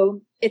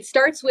 So it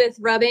starts with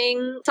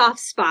rubbing soft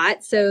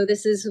spot. So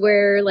this is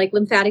where like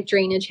lymphatic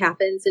drainage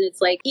happens. And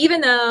it's like,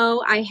 even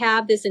though I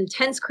have this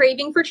intense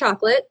craving for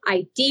chocolate,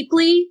 I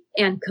deeply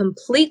and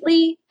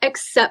completely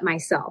accept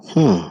myself.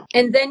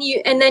 And then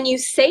you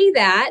say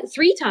that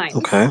 3 times.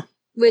 Okay.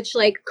 Which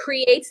like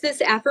creates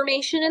this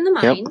affirmation in the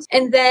mind.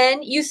 And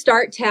then you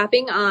start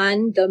tapping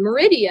on the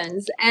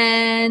meridians.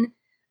 And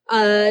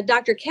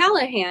Dr.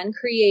 Callahan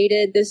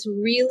created this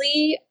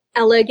really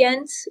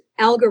elegant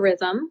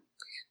algorithm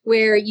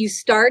where you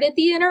start at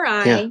the inner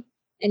eye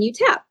and you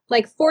tap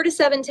like 4 to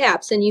 7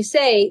 taps and you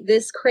say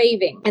this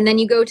craving. And then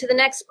you go to the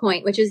next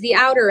point, which is the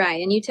outer eye,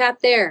 and you tap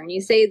there and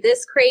you say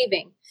this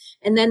craving.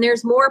 And then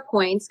there's more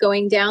points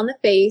going down the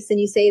face, and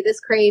you say this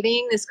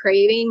craving, this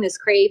craving, this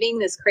craving,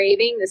 this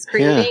craving, this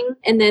craving. Yeah.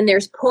 And then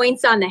there's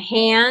points on the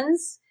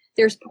hands.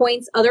 There's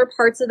points other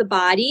parts of the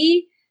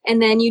body. And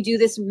then you do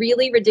this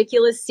really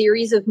ridiculous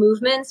series of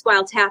movements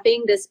while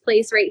tapping this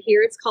place right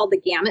here. It's called the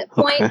gamut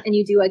point. Okay. And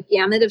you do a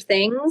gamut of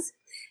things.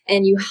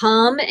 And you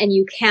hum and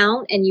you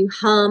count and you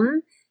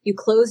hum. You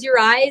close your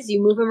eyes. You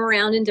move them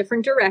around in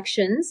different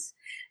directions.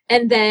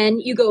 And then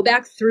you go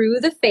back through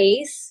the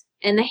face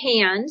and the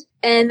hand.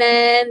 And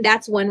then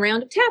that's one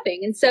round of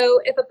tapping. And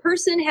so if a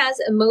person has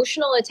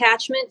emotional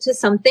attachment to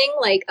something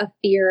like a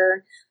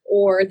fear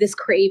or this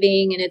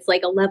craving, and it's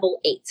like a level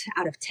 8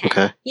 out of 10,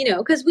 okay. You know,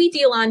 because we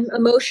deal on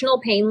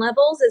emotional pain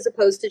levels as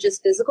opposed to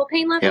just physical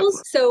pain levels.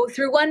 Yep. So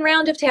through one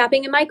round of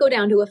tapping, it might go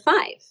down to a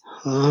 5,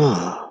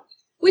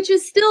 which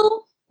is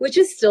still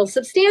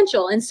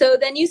substantial. And so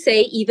then you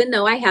say, even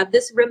though I have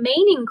this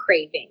remaining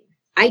craving,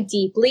 I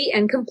deeply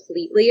and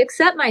completely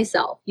accept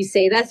myself. You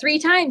say that 3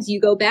 times.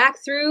 You go back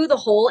through the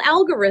whole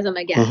algorithm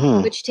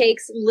again, which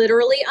takes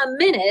literally a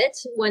minute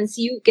once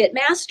you get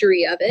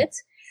mastery of it.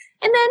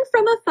 And then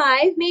from a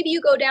 5, maybe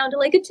you go down to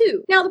like a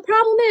 2. Now, the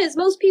problem is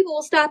most people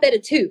will stop at a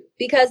 2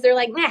 because they're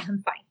like, nah,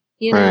 I'm fine,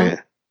 you know? Right.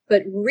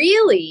 But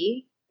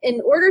really, in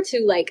order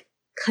to like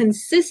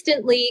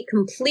consistently,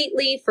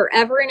 completely,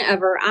 forever and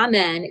ever,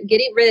 amen,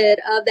 get rid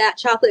of that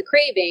chocolate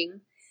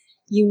craving,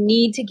 you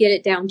need to get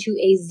it down to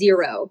a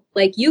 0.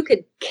 Like you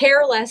could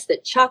care less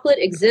that chocolate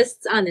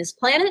exists on this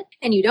planet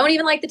and you don't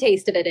even like the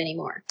taste of it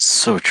anymore.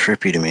 So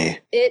trippy to me.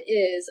 It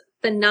is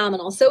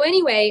phenomenal. So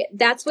anyway,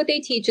 that's what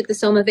they teach at the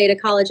Somaveda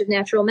College of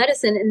Natural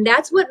Medicine. And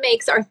that's what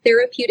makes our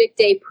therapeutic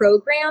day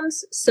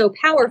programs so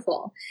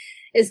powerful,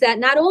 is that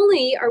not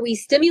only are we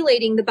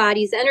stimulating the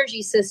body's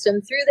energy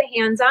system through the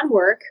hands-on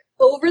work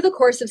over the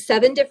course of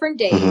 7 different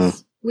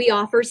days, we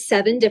offer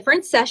 7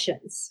 different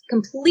sessions,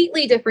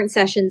 completely different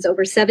sessions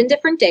over 7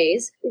 different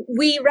days.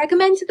 We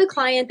recommend to the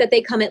client that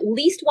they come at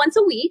least once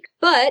a week,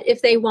 but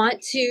if they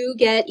want to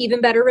get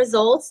even better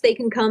results, they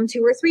can come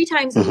 2 or 3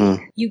 times a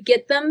week. You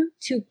get them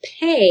to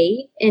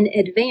pay in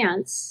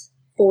advance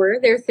for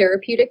their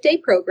therapeutic day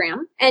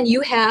program, and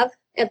you have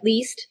at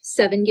least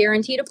 7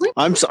 guaranteed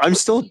appointments. I'm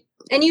still...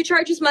 And you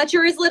charge as much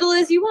or as little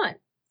as you want.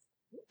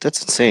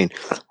 That's insane.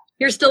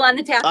 You're still on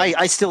the tapping?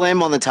 I still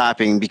am on the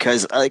tapping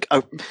because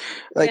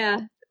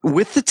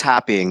with the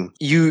tapping,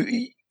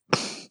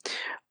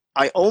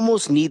 I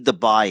almost need the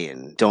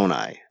buy-in, don't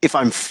I? If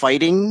I'm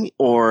fighting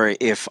or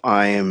if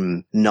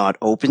I'm not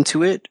open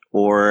to it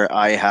or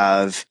I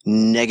have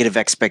negative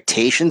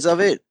expectations of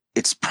it,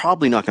 it's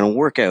probably not going to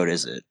work out,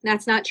 is it?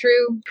 That's not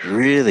true.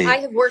 Really? I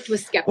have worked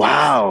with skeptics.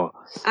 Wow.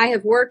 I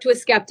have worked with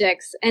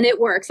skeptics and it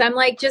works. I'm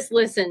like, just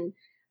listen.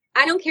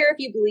 I don't care if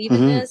you believe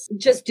in this,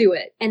 just do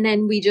it. And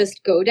then we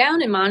just go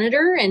down and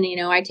monitor and, you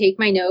know, I take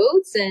my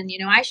notes and, you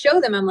know, I show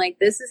them, I'm like,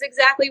 this is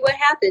exactly what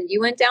happened.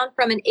 You went down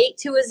from an 8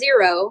 to a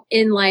 0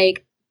 in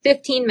like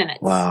 15 minutes.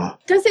 Wow.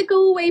 Does it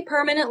go away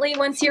permanently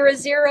once you're a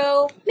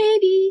 0?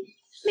 Maybe,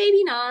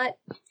 maybe not.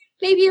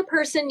 Maybe a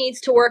person needs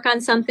to work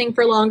on something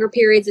for longer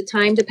periods of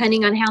time,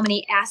 depending on how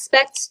many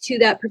aspects to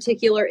that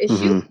particular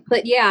issue.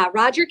 But yeah,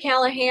 Roger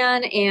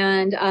Callahan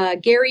and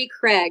Gary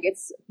Craig,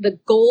 it's the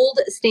gold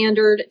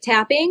standard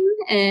tapping.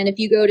 And if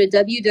you go to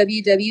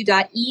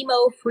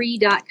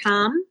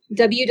www.emofree.com,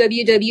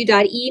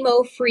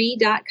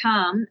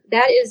 www.emofree.com,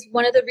 that is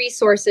one of the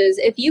resources.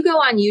 If you go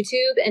on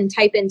YouTube and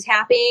type in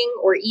tapping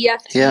or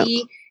EFT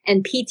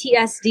and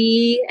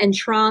PTSD and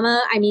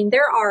trauma, I mean,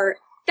 there are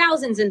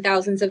thousands and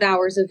thousands of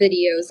hours of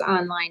videos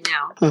online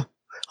now.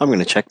 I'm going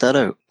to check that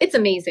out. It's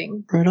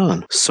amazing. Right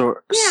on.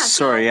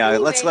 Anyway.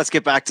 Let's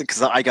get back to,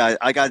 because I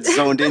got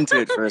zoned into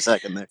it for a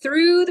second there.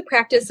 Through the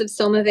practice of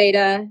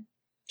Somaveda,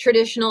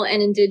 traditional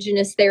and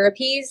indigenous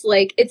therapies,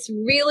 like it's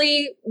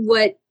really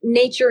what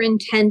nature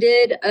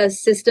intended a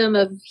system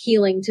of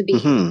healing to be,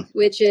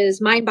 which is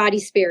mind, body,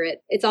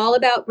 spirit. It's all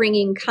about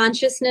bringing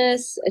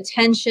consciousness,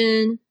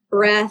 attention,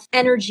 breath,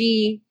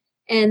 energy.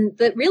 And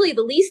really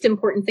the least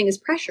important thing is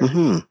pressure.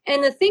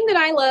 And the thing that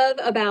I love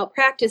about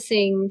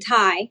practicing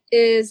Thai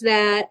is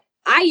that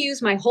I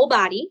use my whole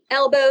body,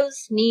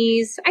 elbows,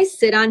 knees. I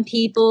sit on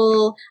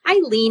people. I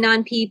lean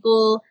on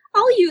people.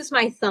 I'll use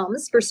my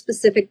thumbs for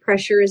specific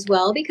pressure as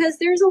well, because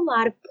there's a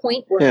lot of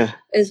point work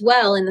as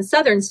well in the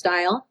Southern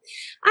style.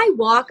 I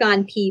walk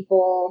on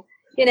people.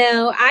 You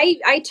know,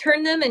 I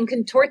turn them and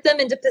contort them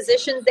into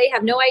positions. They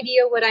have no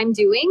idea what I'm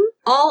doing.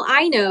 All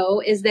I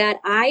know is that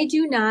I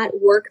do not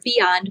work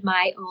beyond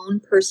my own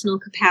personal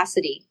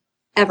capacity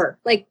ever.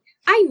 Like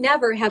I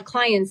never have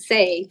clients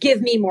say,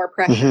 give me more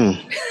pressure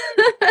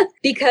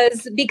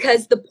because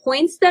the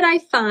points that I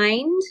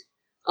find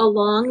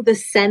along the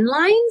sen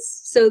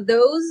lines. So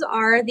those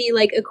are the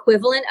like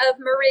equivalent of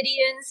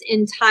meridians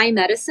in Thai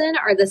medicine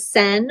are the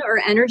sen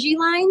or energy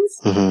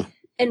lines.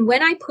 And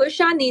when I push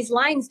on these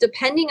lines,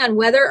 depending on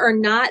whether or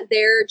not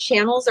their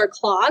channels are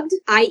clogged,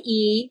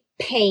 i.e.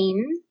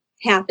 pain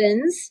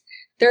happens,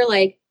 they're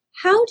like,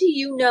 how do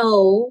you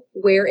know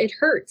where it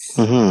hurts?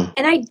 And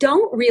I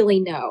don't really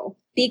know,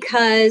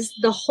 because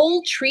the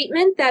whole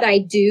treatment that I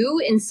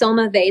do in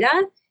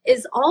Somaveda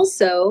is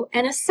also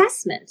an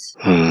assessment.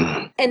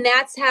 And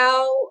that's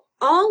how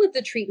all of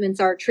the treatments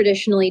are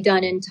traditionally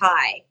done in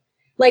Thai.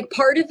 Like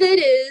part of it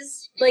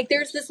is like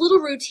there's this little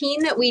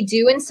routine that we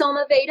do in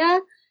Soma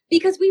Veda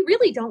because we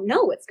really don't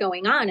know what's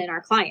going on in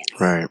our clients.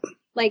 Right.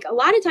 Like a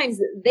lot of times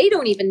they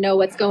don't even know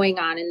what's going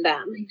on in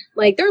them.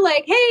 Like they're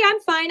like, hey, I'm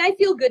fine. I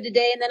feel good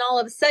today. And then all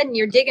of a sudden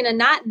you're digging a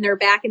knot in their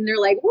back and they're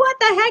like, what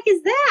the heck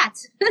is that?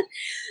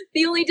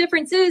 The only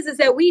difference is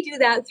that we do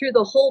that through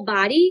the whole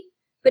body,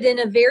 but in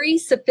a very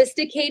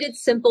sophisticated,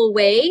 simple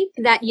way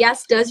that,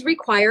 yes, does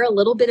require a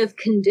little bit of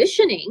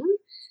conditioning,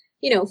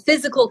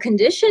 physical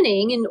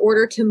conditioning in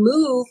order to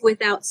move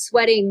without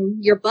sweating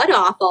your butt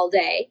off all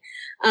day.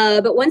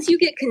 But once you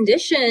get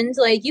conditioned,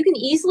 like you can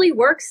easily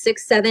work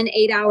 6, 7,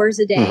 8 hours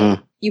a day.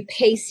 Mm-hmm. You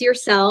pace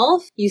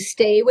yourself, you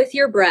stay with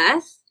your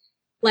breath.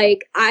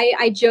 Like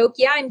I joke,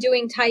 yeah, I'm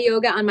doing Thai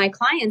yoga on my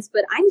clients,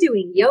 but I'm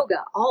doing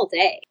yoga all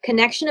day.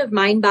 Connection of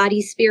mind,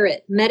 body,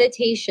 spirit,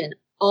 meditation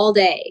all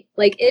day.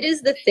 Like it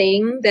is the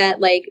thing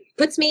that like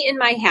puts me in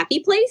my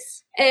happy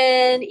place.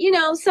 And,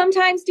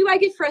 sometimes do I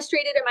get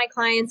frustrated at my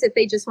clients if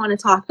they just want to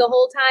talk the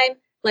whole time?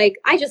 Like,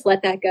 I just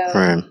let that go.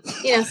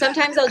 Right.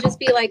 Sometimes I'll just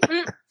be like,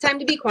 time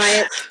to be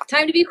quiet,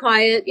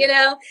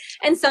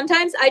 and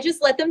sometimes I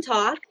just let them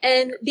talk.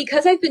 And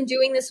because I've been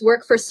doing this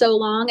work for so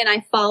long and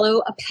I follow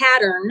a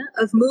pattern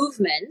of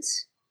movement,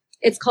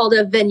 it's called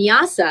a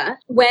vinyasa.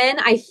 When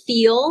I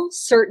feel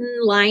certain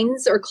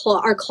lines are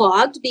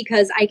clogged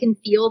because I can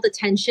feel the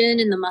tension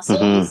in the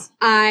muscles,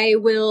 I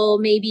will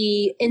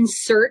maybe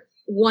insert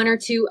 1 or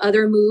 2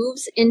 other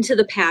moves into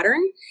the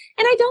pattern.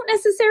 And I don't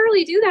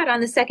necessarily do that on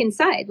the second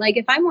side. Like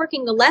if I'm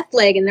working the left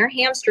leg and their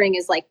hamstring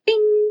is like,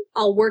 bing,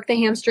 I'll work the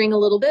hamstring a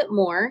little bit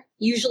more,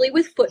 usually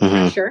with foot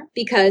pressure,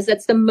 because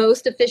that's the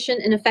most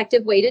efficient and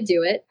effective way to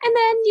do it. And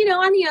then,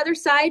 on the other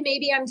side,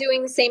 maybe I'm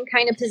doing the same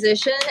kind of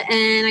position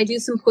and I do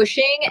some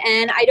pushing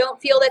and I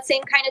don't feel that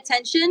same kind of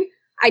tension.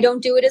 I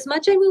don't do it as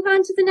much. I move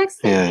on to the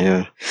next thing.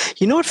 Yeah.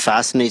 You know what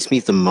fascinates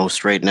me the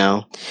most right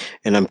now?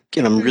 And I'm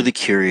really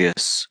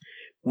curious.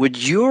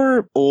 Would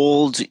your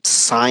old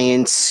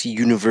science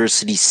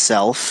university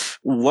self,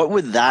 what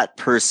would that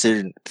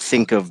person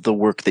think of the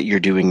work that you're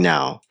doing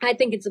now? I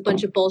think it's a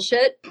bunch of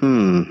bullshit.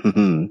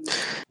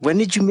 When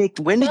did you make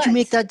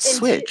that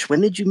switch? When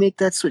did you make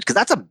that switch? Because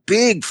that's a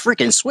big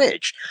freaking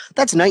switch.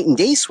 That's night and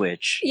day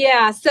switch.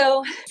 Yeah.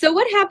 So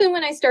what happened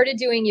when I started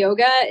doing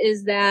yoga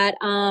is that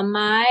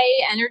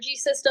my energy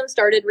system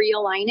started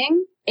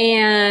realigning.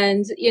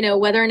 And,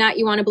 whether or not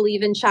you want to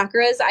believe in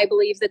chakras, I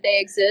believe that they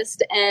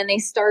exist and they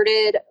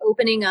started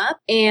opening up.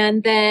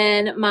 And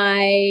then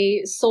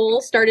my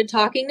soul started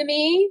talking to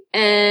me,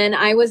 and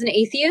I was an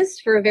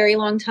atheist for a very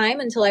long time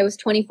until I was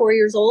 24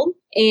 years old.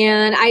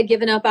 And I'd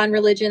given up on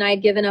religion.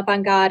 I'd given up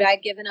on God.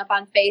 I'd given up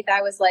on faith.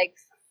 I was like,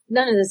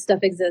 none of this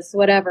stuff exists.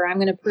 Whatever. I'm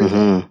going to prove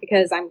it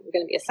because I'm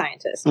going to be a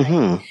scientist.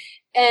 Right?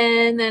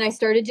 And then I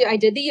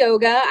did the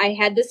yoga. I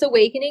had this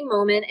awakening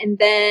moment. And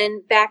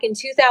then back in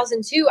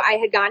 2002, I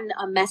had gotten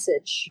a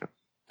message.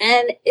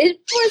 And it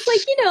was like,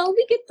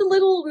 we get the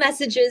little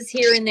messages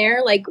here and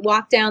there, like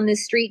walk down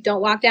this street,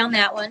 don't walk down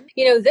that one.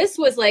 This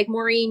was like,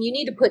 Maureen, you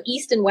need to put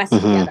East and West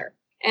together.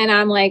 And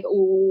I'm like,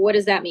 what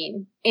does that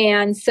mean?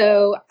 And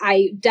so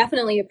I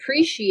definitely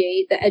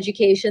appreciate the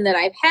education that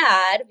I've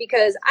had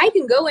because I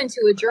can go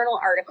into a journal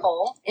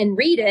article and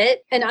read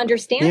it and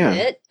understand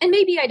it. And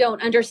maybe I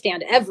don't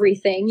understand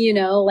everything,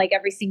 like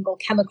every single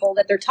chemical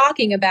that they're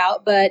talking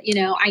about. But,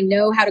 I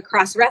know how to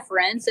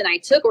cross-reference, and I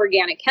took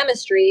organic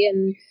chemistry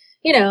and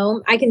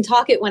I can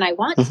talk it when I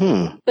want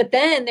to. But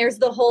then there's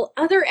the whole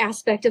other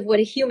aspect of what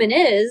a human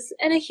is.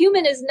 And a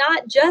human is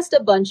not just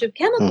a bunch of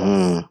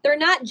chemicals. They're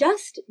not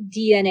just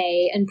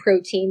DNA and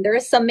protein. They're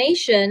a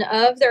summation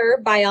of their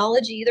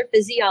biology, their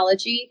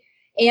physiology,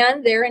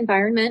 and their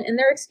environment and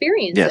their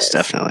experiences. Yes,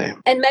 definitely.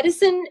 And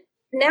medicine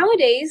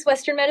nowadays,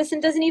 Western medicine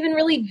doesn't even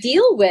really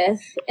deal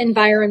with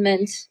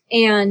environment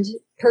and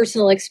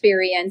personal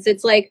experience.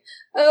 It's like,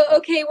 oh,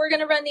 okay, we're going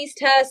to run these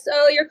tests.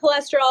 Oh, your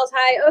cholesterol's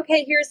high.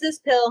 Okay, here's this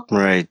pill.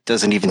 Right.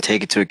 Doesn't even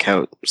take into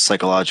account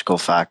psychological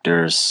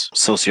factors,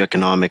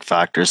 socioeconomic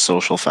factors,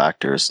 social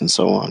factors, and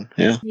so on.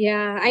 Yeah.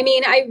 Yeah. I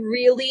mean, I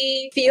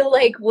really feel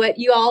like what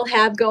you all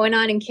have going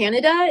on in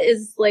Canada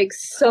is like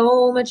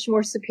so much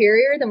more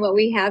superior than what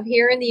we have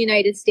here in the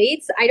United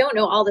States. I don't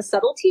know all the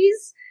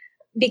subtleties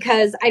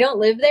because I don't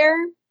live there.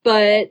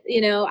 But,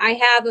 I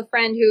have a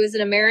friend who is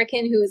an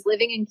American who is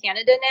living in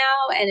Canada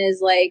now and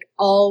is like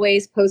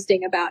always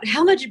posting about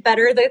how much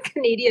better the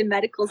Canadian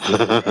medical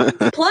system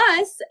is.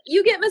 Plus,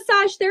 you get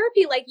massage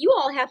therapy. Like you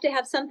all have to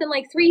have something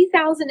like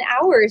 3,000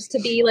 hours to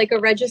be like a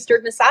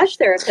registered massage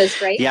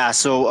therapist, right? Yeah.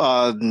 So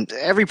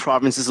every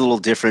province is a little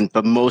different,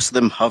 but most of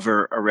them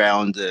hover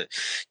around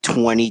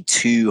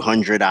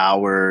 2,200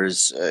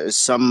 hours.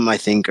 Some, I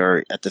think,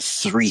 are at the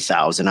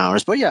 3,000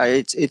 hours. But yeah,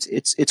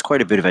 it's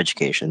quite a bit of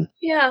education.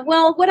 Yeah.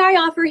 Well, what I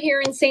offer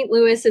here in St.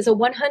 Louis is a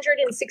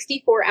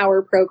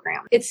 164-hour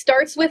program. It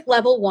starts with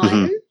level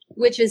 1,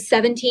 which is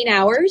 17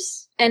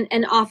 hours and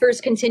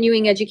offers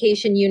continuing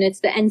education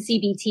units, the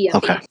NCBT.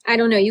 Okay. I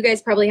don't know. You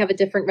guys probably have a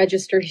different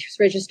registered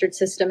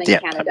system in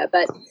Canada,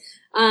 but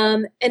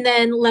and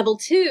then level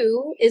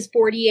 2 is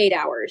 48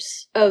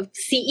 hours of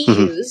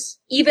CEUs,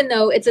 even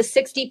though it's a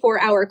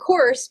 64-hour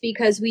course,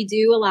 because we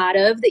do a lot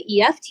of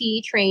the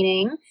EFT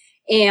training.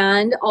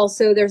 And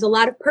also there's a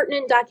lot of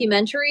pertinent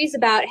documentaries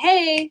about,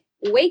 hey,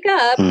 wake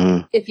up.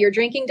 If you're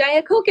drinking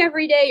Diet Coke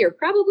every day, you're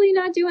probably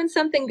not doing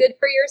something good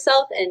for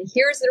yourself. And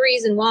here's the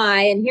reason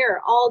why. And here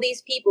are all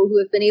these people who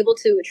have been able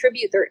to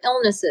attribute their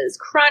illnesses,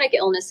 chronic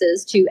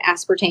illnesses, to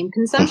aspartame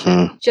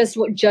consumption. Just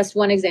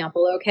one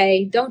example,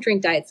 okay? Don't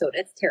drink diet soda.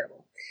 It's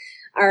terrible.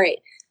 All right.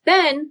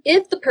 Then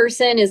if the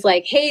person is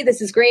like, hey,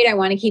 this is great, I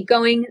want to keep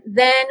going,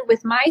 then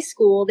with my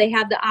school, they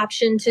have the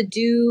option to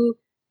do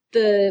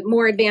the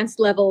more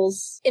advanced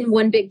levels in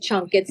one big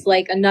chunk. It's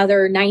like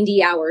another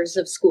 90 hours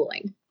of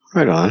schooling.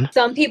 Right on.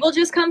 Some people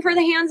just come for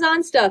the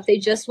hands-on stuff. They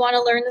just want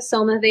to learn the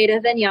Soma Veda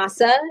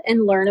Vinyasa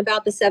and learn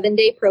about the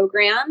 7-day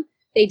program.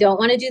 They don't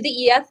want to do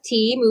the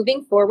EFT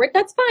moving forward.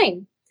 That's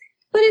fine.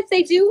 But if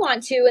they do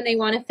want to and they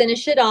want to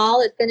finish it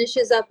all, it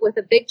finishes up with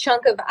a big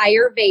chunk of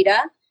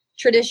Ayurveda,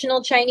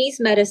 traditional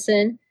Chinese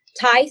medicine,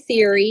 Thai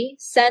theory,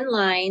 Sen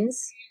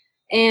lines,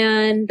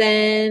 and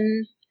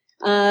then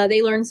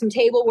they learn some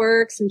table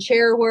work, some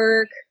chair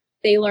work.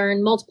 They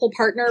learn multiple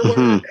partner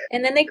work,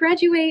 and then they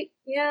graduate.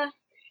 Yeah.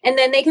 And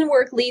then they can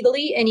work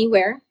legally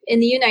anywhere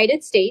in the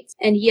United States.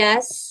 And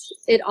yes,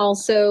 it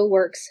also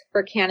works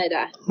for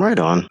Canada. Right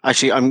on.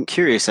 Actually, I'm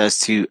curious as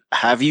to,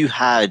 have you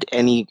had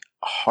any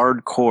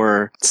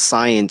hardcore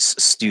science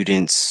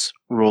students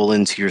roll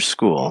into your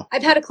school?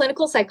 I've had a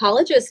clinical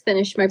psychologist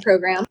finish my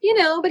program,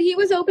 but he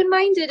was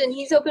open-minded, and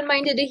he's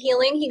open-minded to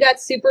healing. He got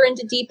super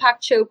into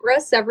Deepak Chopra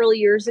several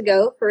years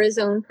ago for his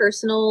own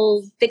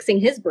personal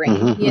fixing his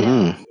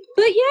brain,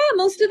 But yeah,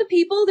 most of the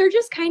people, they're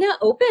just kind of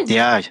open.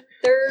 Yeah.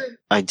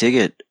 I dig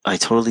it. I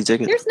totally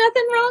dig it. There's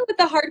nothing wrong with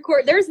the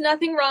hardcore. There's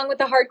nothing wrong with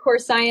the hardcore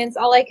science.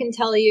 All I can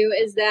tell you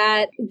is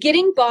that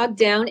getting bogged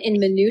down in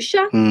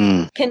minutia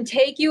can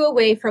take you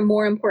away from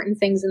more important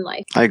things in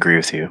life. I agree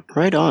with you.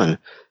 Right on.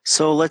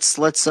 So let's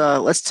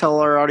tell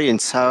our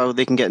audience how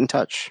they can get in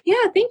touch.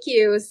 Yeah, thank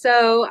you.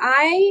 So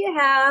I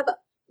have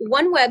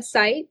one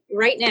website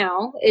right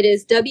now. It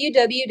is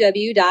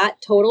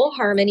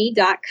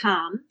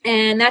www.totalharmony.com.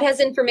 And that has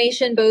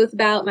information both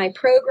about my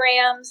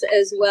programs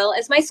as well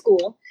as my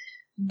school.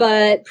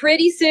 But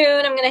pretty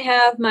soon I'm going to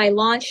have my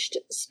launched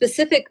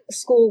specific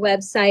school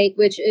website,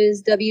 which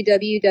is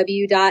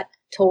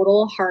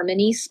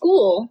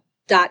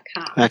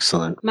www.totalharmonyschool.com.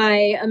 Excellent.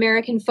 My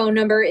American phone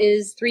number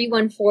is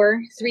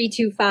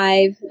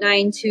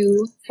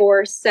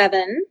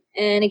 314-325-9247.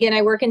 And again,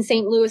 I work in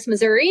St. Louis,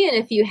 Missouri. And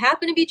if you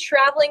happen to be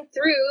traveling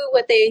through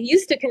what they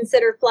used to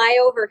consider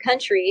flyover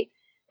country,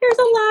 there's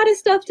a lot of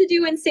stuff to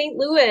do in St.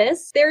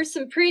 Louis. There's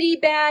some pretty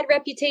bad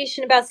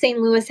reputation about St.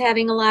 Louis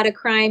having a lot of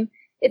crime.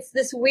 It's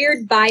this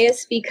weird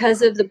bias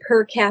because of the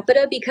per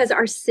capita, because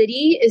our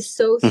city is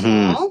so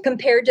small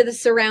compared to the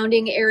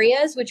surrounding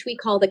areas, which we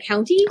call the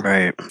county.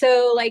 Right.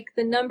 So like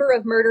the number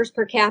of murders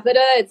per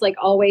capita, it's like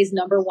always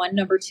number 1,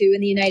 number 2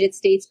 in the United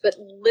States. But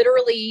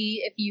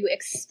literally, if you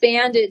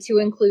expand it to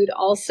include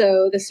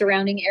also the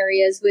surrounding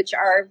areas, which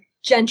are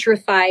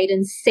gentrified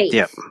and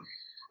safe,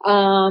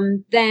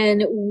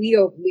 then we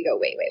go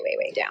way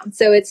down.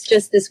 So it's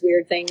just this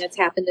weird thing that's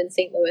happened in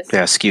St. Louis.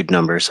 Yeah, skewed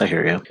numbers. I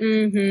hear you.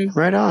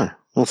 Right on.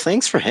 Well,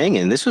 thanks for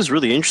hanging. This was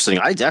really interesting.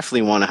 I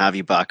definitely want to have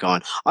you back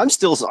on. I'm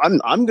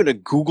going to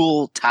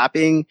Google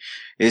tapping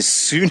as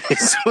soon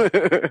as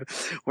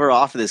we're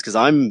off of this, because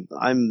I'm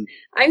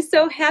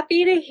so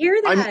happy to hear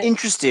that. I'm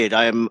interested.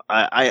 I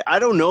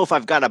don't know if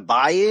I've got a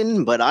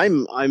buy-in, but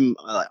I'm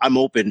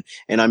open,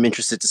 and I'm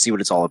interested to see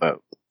what it's all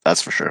about.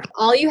 That's for sure.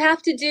 All you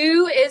have to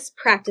do is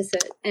practice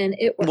it, and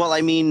it works. Well, I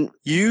mean,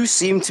 you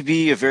seem to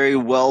be a very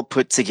well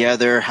put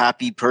together,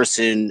 happy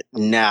person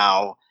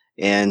now.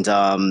 And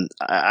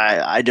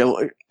I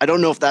don't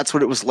know if that's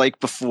what it was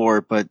like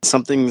before, but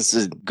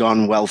something's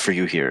gone well for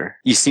you here.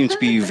 You seem to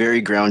be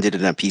very grounded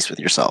and at peace with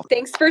yourself.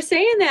 Thanks for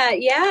saying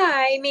that. Yeah,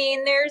 I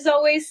mean, there's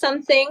always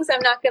some things,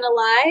 I'm not going to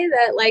lie,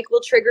 that like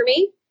will trigger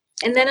me.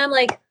 And then I'm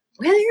like,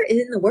 where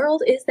in the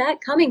world is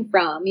that coming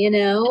from? And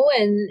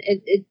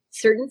it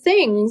certain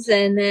things.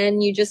 And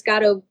then you just got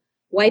to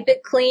wipe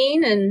it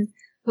clean, and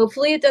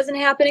hopefully it doesn't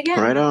happen again.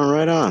 Right on,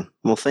 right on.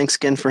 Well, thanks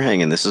again for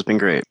hanging. This has been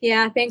great.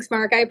 Yeah, thanks,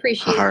 Mark. I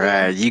appreciate it. All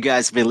right. You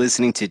guys have been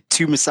listening to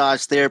Two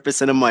Massage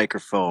Therapists and a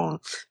Microphone.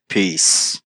 Peace.